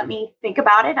sure, but let me think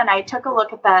about it. And I took a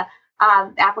look at the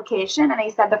application, and he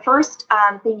said the first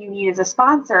thing you need is a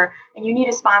sponsor, and you need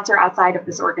a sponsor outside of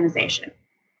this organization.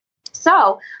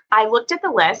 So I looked at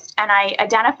the list and I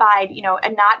identified,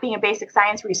 and not being a basic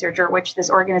science researcher, which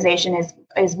this organization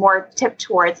is more tipped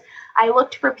towards, I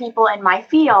looked for people in my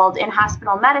field in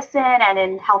hospital medicine and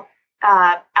in health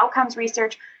outcomes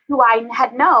research who I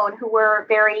had known who were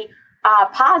very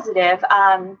positive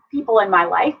people in my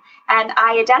life. And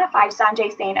I identified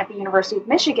Sanjay Sain at the University of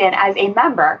Michigan as a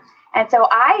member. And so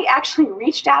I actually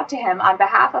reached out to him on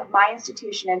behalf of my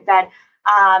institution and said,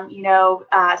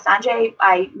 Sanjay,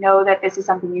 I know that this is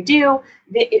something you do.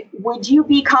 Would you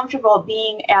be comfortable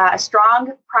being a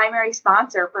strong primary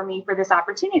sponsor for me for this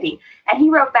opportunity? And he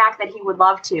wrote back that he would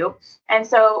love to. And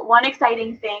so one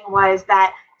exciting thing was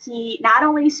that he not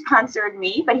only sponsored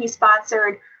me, but he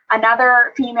sponsored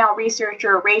another female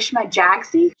researcher, Reshma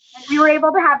Jagsi. And we were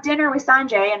able to have dinner with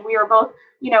Sanjay, and we were both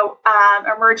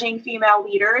emerging female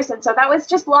leaders. And so that was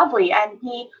just lovely. And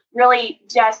he really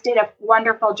just did a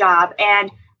wonderful job. And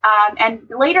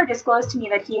later disclosed to me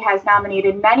that he has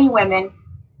nominated many women.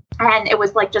 And it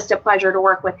was like just a pleasure to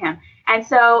work with him. And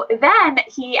so then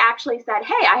he actually said,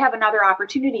 hey, I have another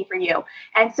opportunity for you.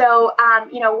 And so,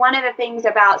 one of the things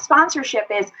about sponsorship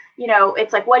is,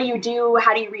 it's like, what do you do?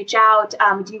 How do you reach out?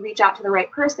 Do you reach out to the right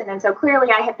person? And so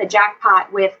clearly I hit the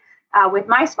jackpot with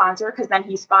my sponsor, because then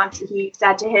he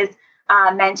said to his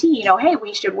mentee, hey,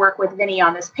 we should work with Vinny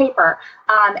on this paper,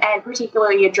 and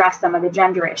particularly address some of the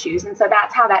gender issues. And so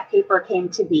that's how that paper came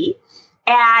to be.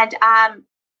 And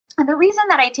the reason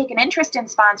that I take an interest in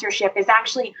sponsorship is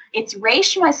actually it's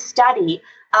Reshma's study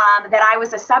that I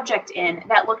was a subject in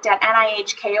that looked at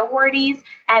NIH-K awardees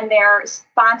and their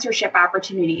sponsorship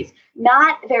opportunities,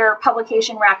 not their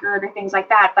publication record or things like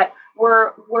that, but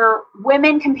were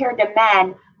women compared to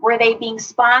men, were they being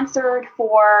sponsored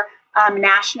for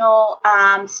national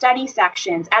study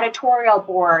sections, editorial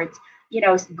boards,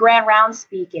 grand round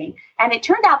speaking. And it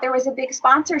turned out there was a big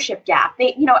sponsorship gap.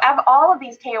 All of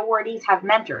these K awardees have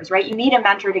mentors, right? You need a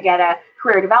mentor to get a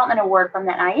career development award from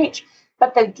the NIH.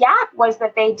 But the gap was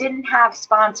that they didn't have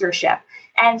sponsorship.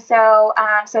 And so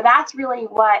that's really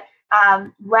what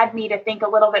led me to think a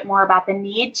little bit more about the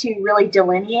need to really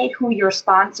delineate who your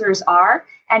sponsors are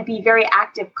and be very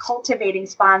active cultivating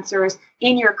sponsors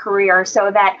in your career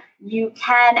so that you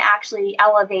can actually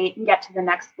elevate and get to the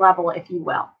next level, if you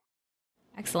will.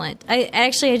 Excellent. I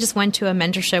just went to a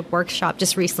mentorship workshop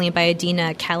just recently by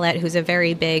Adina Kellett, who's a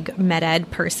very big med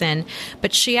ed person,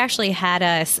 but she actually had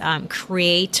us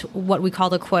create what we call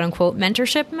the quote unquote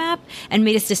mentorship map and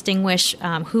made us distinguish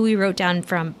who we wrote down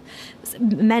from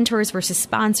mentors versus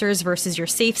sponsors versus your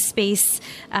safe space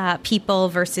people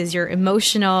versus your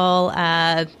emotional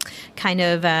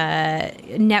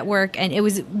network. And it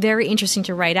was very interesting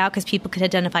to write out because people could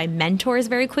identify mentors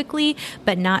very quickly,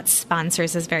 but not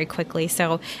sponsors as very quickly.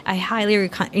 So I highly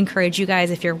encourage you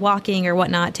guys, if you're walking or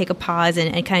whatnot, take a pause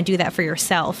and kind of do that for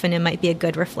yourself. And it might be a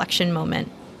good reflection moment.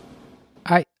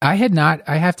 I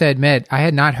have to admit, I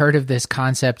had not heard of this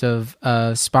concept of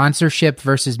sponsorship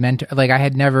versus mentor. Like, I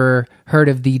had never heard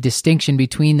of the distinction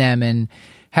between them and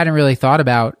hadn't really thought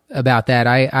about that.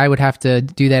 I would have to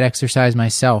do that exercise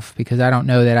myself because I don't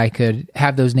know that I could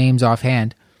have those names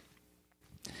offhand.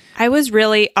 I was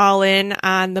really all in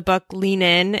on the book Lean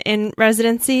In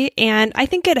residency, and I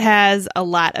think it has a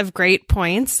lot of great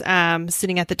points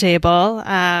sitting at the table.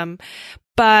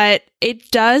 But it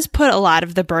does put a lot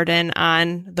of the burden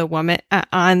on the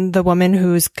woman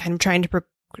who's kind of trying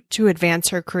to advance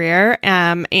her career.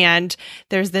 And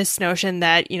there's this notion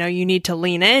that, you need to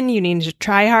lean in, you need to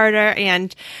try harder,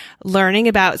 and learning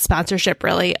about sponsorship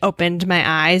really opened my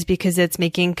eyes because it's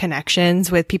making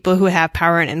connections with people who have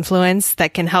power and influence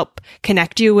that can help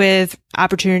connect you with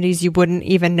opportunities you wouldn't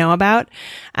even know about.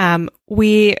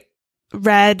 We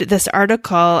read this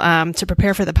article to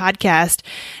prepare for the podcast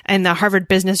in the Harvard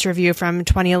Business Review from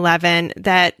 2011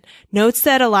 that notes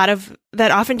that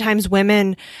oftentimes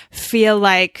women feel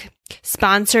like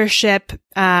sponsorship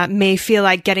may feel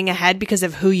like getting ahead because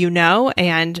of who you know,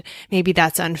 and maybe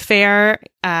that's unfair.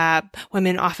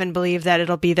 Women often believe that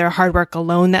it'll be their hard work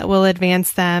alone that will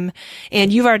advance them.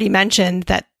 And you've already mentioned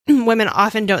that women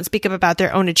often don't speak up about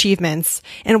their own achievements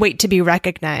and wait to be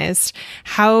recognized.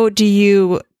 How do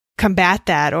you combat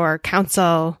that or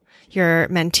counsel your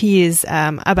mentees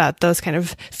about those kind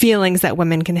of feelings that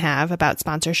women can have about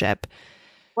sponsorship?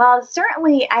 Well,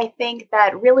 certainly, I think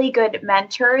that really good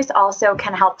mentors also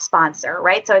can help sponsor,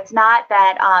 right? So it's not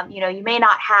that, you may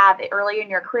not have early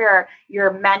in your career,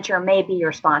 your mentor may be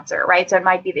your sponsor, right? So it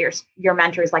might be that your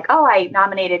mentor is like, oh, I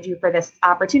nominated you for this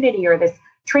opportunity or this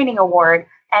training award.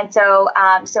 And so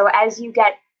as you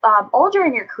get older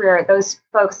in your career, those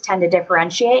folks tend to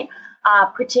differentiate.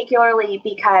 Particularly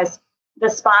because the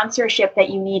sponsorship that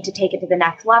you need to take it to the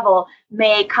next level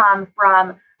may come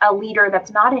from a leader that's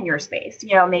not in your space.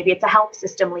 Maybe it's a health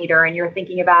system leader and you're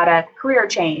thinking about a career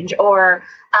change, or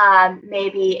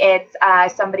maybe it's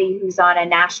somebody who's on a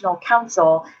national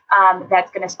council that's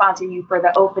going to sponsor you for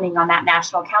the opening on that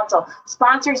national council.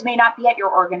 Sponsors may not be at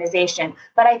your organization,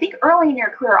 but I think early in your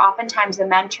career, oftentimes the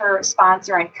mentor,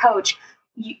 sponsor, and coach,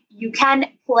 you can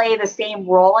play the same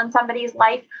role in somebody's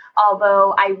life,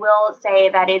 although I will say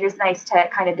that it is nice to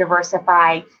kind of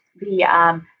diversify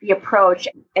the approach.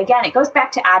 Again, it goes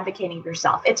back to advocating for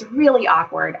yourself. It's really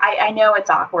awkward. I know it's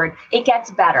awkward. It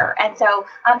gets better. And so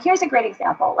here's a great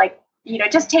example.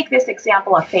 Just take this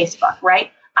example of Facebook,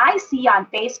 right? I see on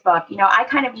Facebook, I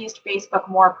kind of used Facebook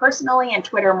more personally and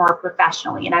Twitter more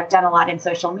professionally. And I've done a lot in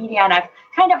social media, and I've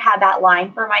kind of had that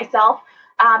line for myself.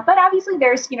 But obviously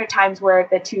there's, times where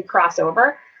the two cross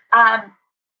over.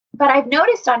 But I've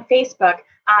noticed on Facebook,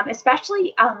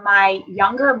 especially my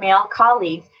younger male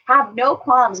colleagues have no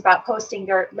qualms about posting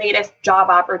their latest job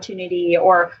opportunity,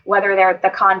 or whether they're at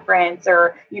the conference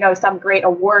or, some great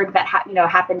award that,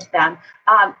 happened to them.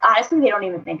 Honestly, they don't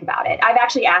even think about it. I've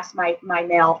actually asked my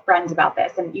male friends about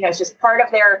this, and, it's just part of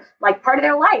their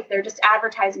life. They're just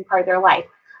advertising part of their life.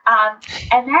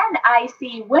 And then I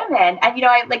see women, and,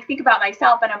 I think about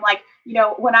myself, and I'm like,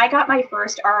 when I got my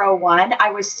first R01,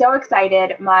 I was so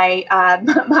excited. My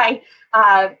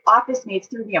office mates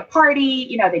threw me a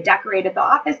party, they decorated the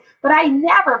office, but I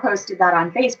never posted that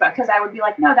on Facebook because I would be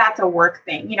like, no, that's a work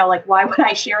thing. Why would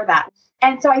I share that?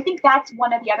 And so I think that's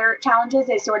one of the other challenges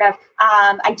is sort of,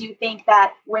 I do think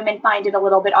that women find it a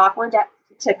little bit awkward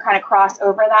to kind of cross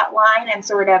over that line and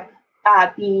sort of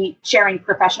be sharing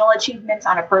professional achievements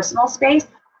on a personal space.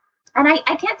 And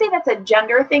I can't say that's a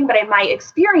gender thing, but in my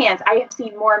experience, I have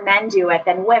seen more men do it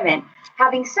than women.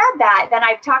 Having said that, then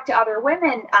I've talked to other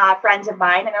women, friends of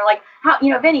mine, and they're like,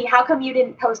 Vinny, how come you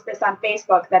didn't post this on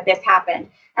Facebook that this happened?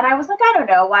 And I was like, I don't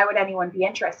know. Why would anyone be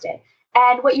interested?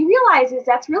 And what you realize is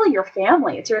that's really your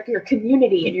family. It's your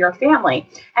community and your family.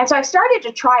 And so I started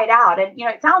to try it out. And,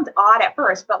 it sounds odd at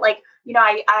first, but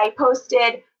I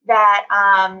posted that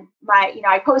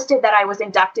I posted that I was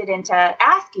inducted into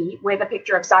ASCII with a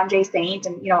picture of Sanjay Saint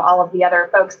and, all of the other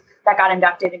folks that got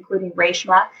inducted, including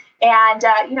Reshma. And,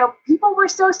 people were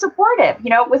so supportive.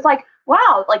 It was like,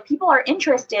 wow, people are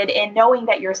interested in knowing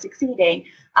that you're succeeding.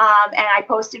 And I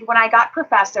posted when I got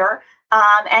professor.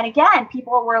 And again,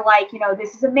 people were like,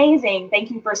 this is amazing. Thank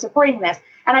you for supporting this.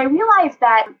 And I realized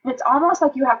that it's almost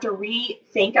like you have to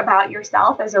rethink about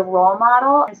yourself as a role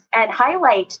model and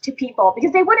highlight to people,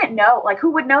 because they wouldn't know,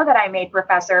 who would know that I made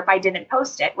professor if I didn't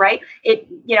post it, right?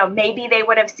 Maybe they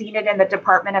would have seen it in the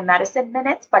Department of Medicine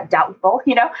minutes, but doubtful,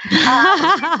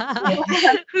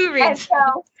 Who reads?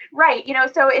 So, right.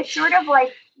 So it's sort of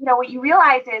like, what you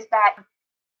realize is that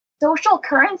social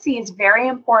currency is very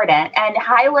important, and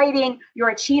highlighting your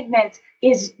achievements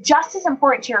is just as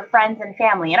important to your friends and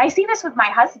family. And I see this with my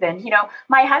husband.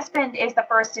 My husband is the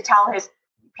first to tell his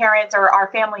parents or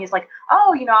our family is like,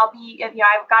 oh, I'll be,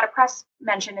 I've got a press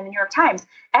mention in the New York Times.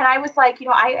 And I was like,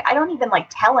 I don't even like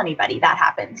tell anybody that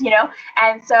happens,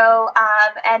 And so,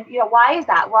 why is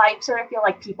that? Well, I sort of feel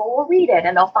like people will read it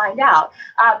and they'll find out.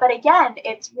 But again,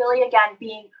 it's really,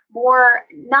 being more,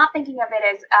 not thinking of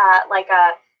it as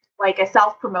like a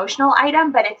self-promotional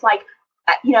item, but it's like,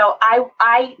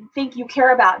 I think you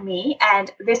care about me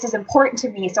and this is important to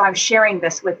me. So I'm sharing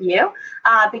this with you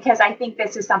because I think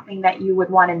this is something that you would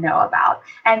want to know about.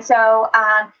 And so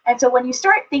when you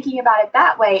start thinking about it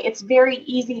that way, it's very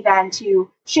easy then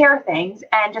to share things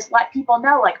and just let people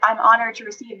know, like, I'm honored to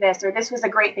receive this, or this was a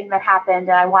great thing that happened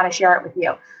and I want to share it with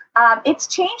you. It's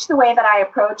changed the way that I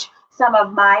approach some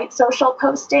of my social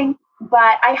posting,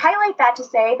 but I highlight that to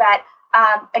say that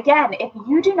again, if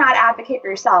you do not advocate for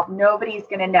yourself, nobody's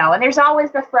going to know. And there's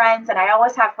always the friends, and I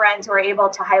always have friends who are able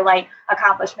to highlight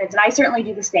accomplishments. And I certainly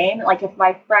do the same. Like if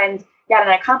my friends get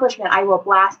an accomplishment, I will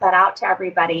blast that out to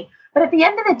everybody. But at the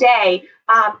end of the day,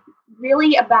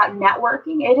 really about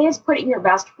networking, it is putting your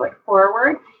best foot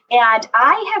forward. And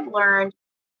I have learned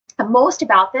most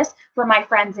about this from my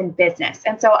friends in business.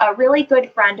 And so a really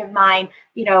good friend of mine,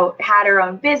 had her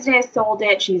own business, sold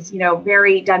it. She's, done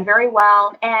very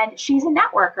well. And she's a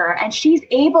networker, and she's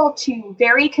able to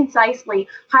very concisely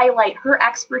highlight her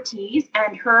expertise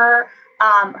and her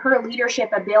leadership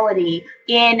ability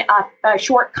in a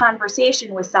short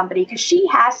conversation with somebody, because she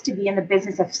has to be in the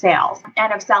business of sales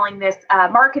and of selling this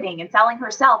marketing and selling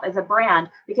herself as a brand,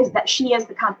 because that she is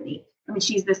the company. I mean,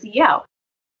 she's the CEO.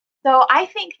 So I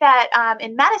think that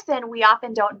in medicine, we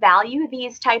often don't value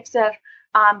these types of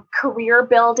career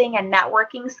building and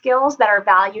networking skills that are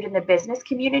valued in the business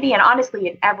community and honestly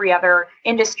in every other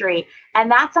industry.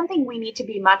 And that's something we need to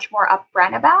be much more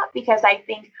upfront about, because I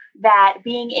think that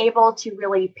being able to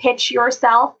really pitch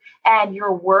yourself and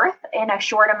your worth in a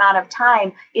short amount of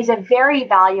time is a very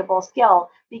valuable skill,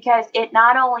 because it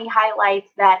not only highlights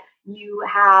that you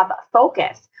have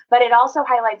focus, but it also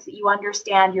highlights that you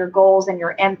understand your goals and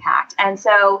your impact. And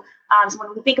so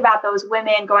when we think about those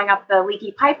women going up the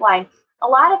leaky pipeline, a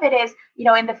lot of it is,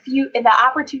 in the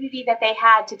opportunity that they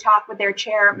had to talk with their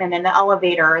chairman in the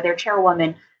elevator or their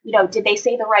chairwoman, did they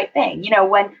say the right thing?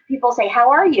 When people say,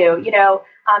 how are you?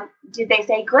 Did they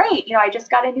say, great, I just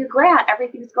got a new grant,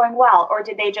 everything's going well? Or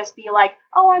did they just be like,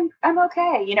 oh, I'm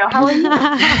okay. How are you?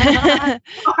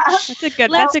 That's a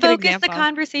good Let's example. focus the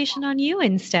conversation on you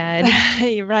instead.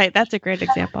 You're right. That's a great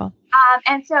example.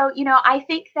 And so, I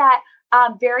think that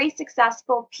very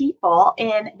successful people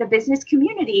in the business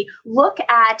community look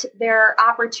at their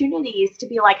opportunities to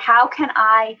be like, how can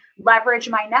I leverage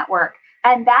my network?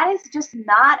 And that is just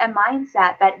not a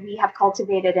mindset that we have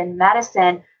cultivated in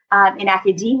medicine, in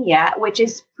academia, which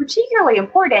is particularly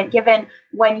important given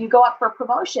when you go up for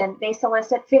promotion, they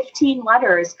solicit 15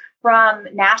 letters from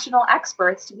national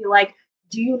experts to be like,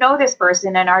 do you know this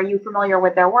person and are you familiar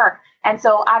with their work? And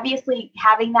so obviously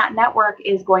having that network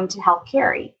is going to help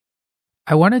carry.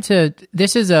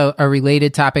 This is a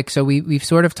related topic. So we've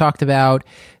sort of talked about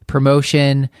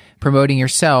promoting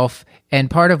yourself. And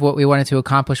part of what we wanted to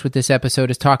accomplish with this episode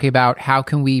is talking about how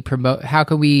can we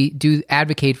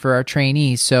advocate for our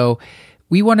trainees. So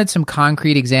we wanted some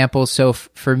concrete examples. So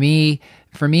for me,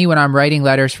 when I'm writing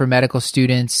letters for medical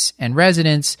students and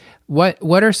residents,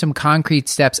 what are some concrete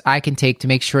steps I can take to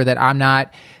make sure that I'm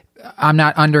not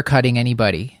undercutting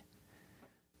anybody?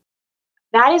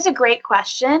 That is a great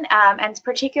question. And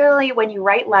particularly when you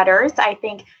write letters, I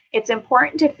think it's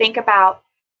important to think about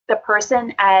the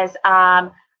person as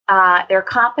their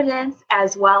competence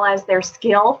as well as their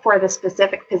skill for the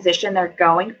specific position they're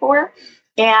going for.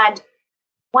 And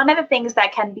one of the things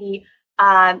that can be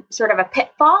sort of a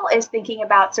pitfall is thinking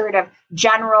about sort of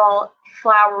general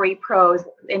flowery prose.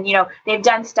 And, they've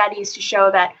done studies to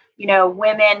show that,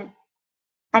 women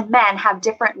and men have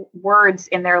different words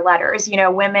in their letters.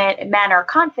 Men are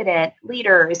confident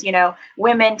leaders.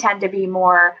 Women tend to be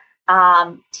more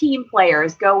team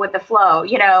players, go with the flow,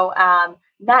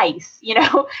 nice,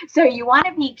 So you want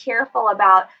to be careful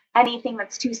about anything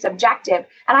that's too subjective.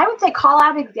 And I would say call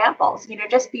out examples,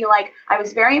 just be like, I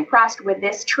was very impressed with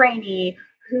this trainee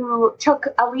who took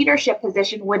a leadership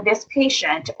position with this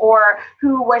patient or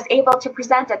who was able to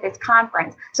present at this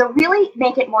conference. So really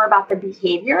make it more about the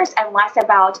behaviors and less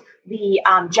about the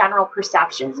general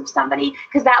perceptions of somebody,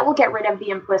 because that will get rid of the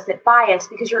implicit bias,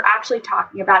 because you're actually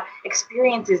talking about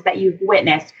experiences that you've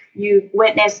witnessed. You've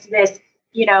witnessed this,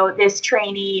 this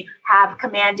trainee have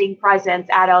commanding presence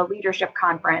at a leadership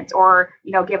conference, or,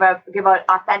 give an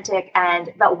authentic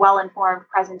and well-informed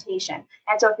presentation.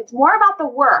 And so if it's more about the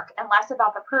work and less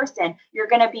about the person, you're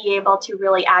going to be able to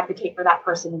really advocate for that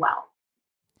person well.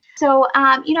 So,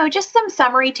 just some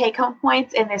summary take-home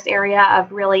points in this area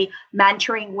of really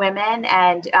mentoring women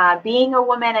and being a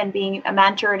woman and being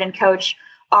mentored and coached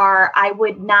are, I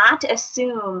would not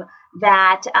assume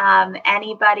that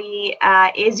anybody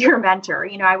is your mentor.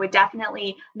 I would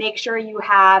definitely make sure you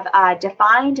have a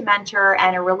defined mentor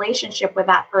and a relationship with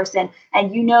that person,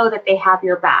 and that they have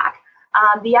your back.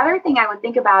 The other thing I would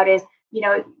think about is,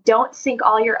 don't sink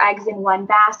all your eggs in one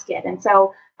basket. And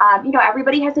so,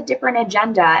 everybody has a different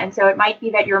agenda. And so it might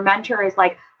be that your mentor is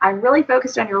like, I'm really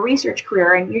focused on your research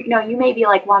career. And you may be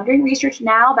like, well, I'm doing research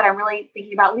now, but I'm really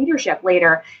thinking about leadership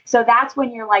later. So that's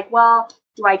when you're like, well,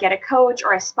 do I get a coach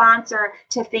or a sponsor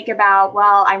to think about,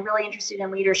 well, I'm really interested in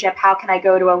leadership. How can I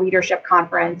go to a leadership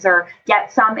conference or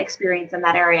get some experience in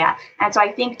that area? And so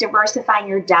I think diversifying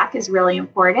your deck is really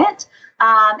important.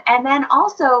 And then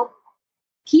also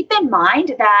keep in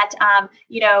mind that,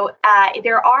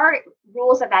 there are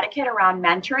rules of etiquette around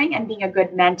mentoring and being a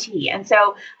good mentee. And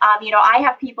so, I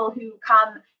have people who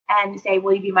come and say,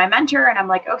 will you be my mentor? And I'm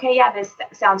like, okay, yeah, this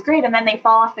sounds great. And then they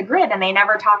fall off the grid and they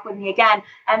never talk with me again.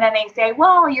 And then they say,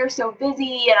 well, you're so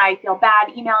busy and I feel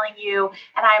bad emailing you.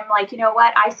 And I'm like, you know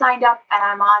what? I signed up and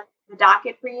I'm on the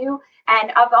docket for you.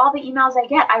 And of all the emails I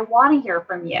get, I want to hear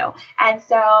from you. And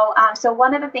so,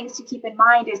 one of the things to keep in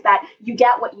mind is that you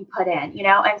get what you put in,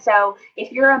 and so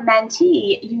if you're a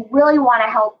mentee, you really want to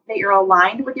help that you're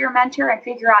aligned with your mentor and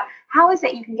figure out how is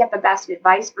it you can get the best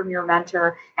advice from your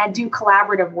mentor and do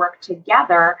collaborative work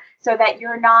together so that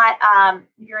you're not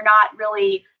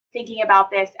really thinking about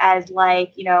this as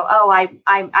like,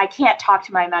 I can't talk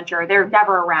to my mentor. They're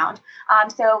never around.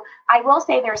 So I will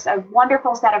say there's a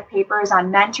wonderful set of papers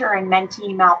on mentor and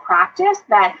mentee malpractice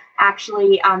that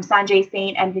actually Sanjay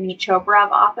Saint and Vineet Chopra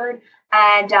have authored.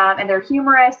 And they're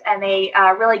humorous and they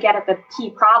really get at the key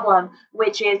problem,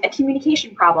 which is a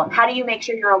communication problem. How do you make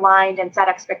sure you're aligned and set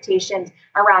expectations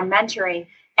around mentoring?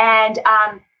 And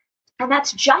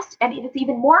that's and it's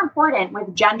even more important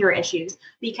with gender issues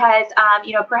because,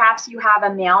 perhaps you have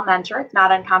a male mentor. It's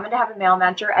not uncommon to have a male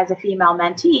mentor as a female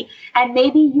mentee. And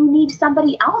maybe you need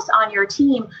somebody else on your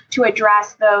team to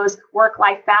address those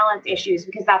work-life balance issues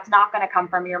because that's not going to come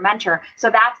from your mentor. So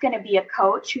that's going to be a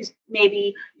coach who's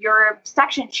maybe your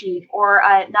section chief or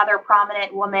another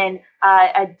prominent woman,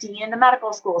 a dean in the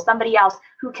medical school, somebody else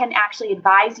who can actually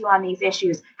advise you on these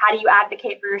issues. How do you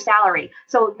advocate for your salary?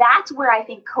 So that's where I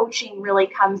think coaching really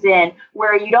comes in,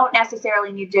 where you don't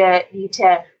necessarily need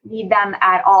them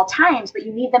at all times, but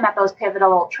you need them at those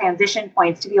pivotal transition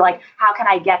points to be like, how can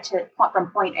I get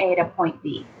from point A to point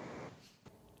B?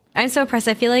 I'm so impressed.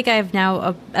 I feel like I have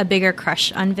now a bigger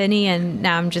crush on Vinny, and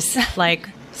now I'm just like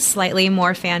slightly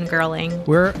more fangirling.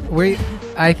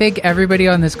 I think everybody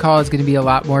on this call is going to be a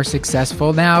lot more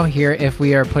successful now here if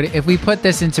we put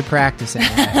this into practice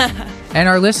anyway. And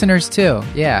our listeners too.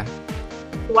 Yeah.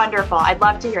 Wonderful. I'd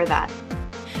love to hear that.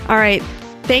 All right.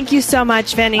 Thank you so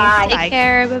much, Vinny. Bye. Take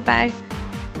care. Bye-bye.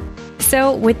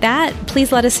 So with that,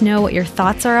 please let us know what your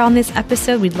thoughts are on this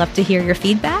episode. We'd love to hear your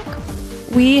feedback.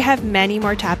 We have many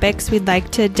more topics we'd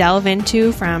like to delve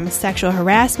into, from sexual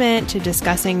harassment to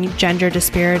discussing gender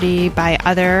disparity by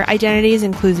other identities,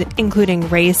 including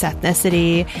race,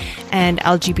 ethnicity, and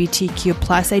LGBTQ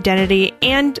plus identity,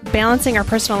 and balancing our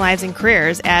personal lives and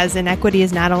careers, as inequity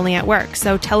is not only at work.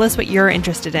 So tell us what you're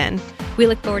interested in. We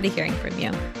look forward to hearing from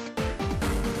you.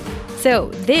 So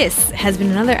this has been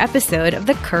another episode of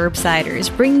the Curbsiders,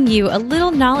 bringing you a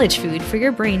little knowledge food for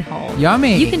your brain hole.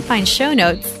 Yummy. You can find show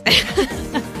notes.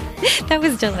 That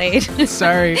was delayed.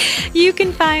 Sorry. You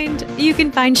can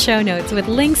find show notes with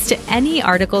links to any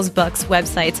articles, books,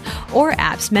 websites, or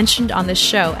apps mentioned on the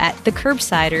show at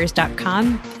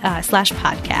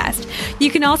thecurbsiders.com/podcast. You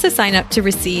can also sign up to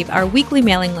receive our weekly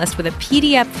mailing list with a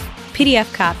PDF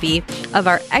copy of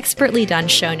our expertly done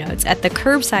show notes at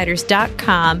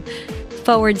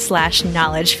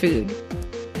thecurbsiders.com/knowledge food.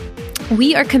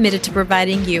 We are committed to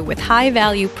providing you with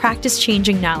high-value,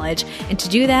 practice-changing knowledge, and to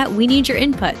do that, we need your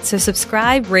input. So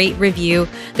subscribe, rate, review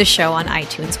the show on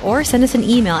iTunes, or send us an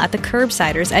email at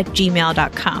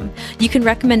thecurbsiders@gmail.com. You can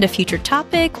recommend a future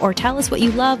topic, or tell us what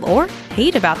you love or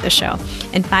hate about the show.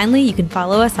 And finally, you can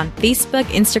follow us on Facebook,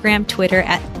 Instagram, Twitter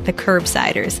at The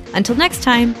Curbsiders. Until next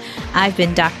time, I've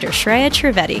been Dr. Shreya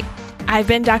Trivedi. I've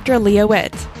been Dr. Leah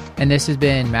Witt. And this has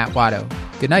been Matt Watto.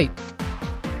 Good night.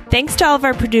 Thanks to all of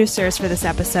our producers for this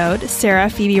episode: Sarah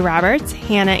Phoebe Roberts,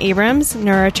 Hannah Abrams,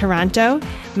 Nora Taranto,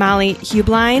 Molly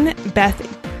Hubline, Beth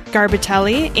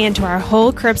Garbitelli, and to our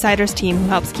whole Curbsiders team who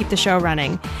helps keep the show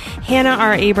running. Hannah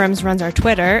R. Abrams runs our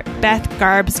Twitter, Beth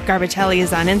Garbitelli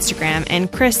is on Instagram, and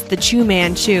Chris the Chew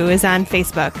Man Chew is on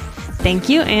Facebook. Thank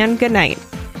you and good night.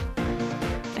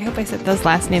 I hope I said those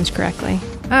last names correctly.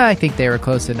 I think they were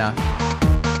close enough.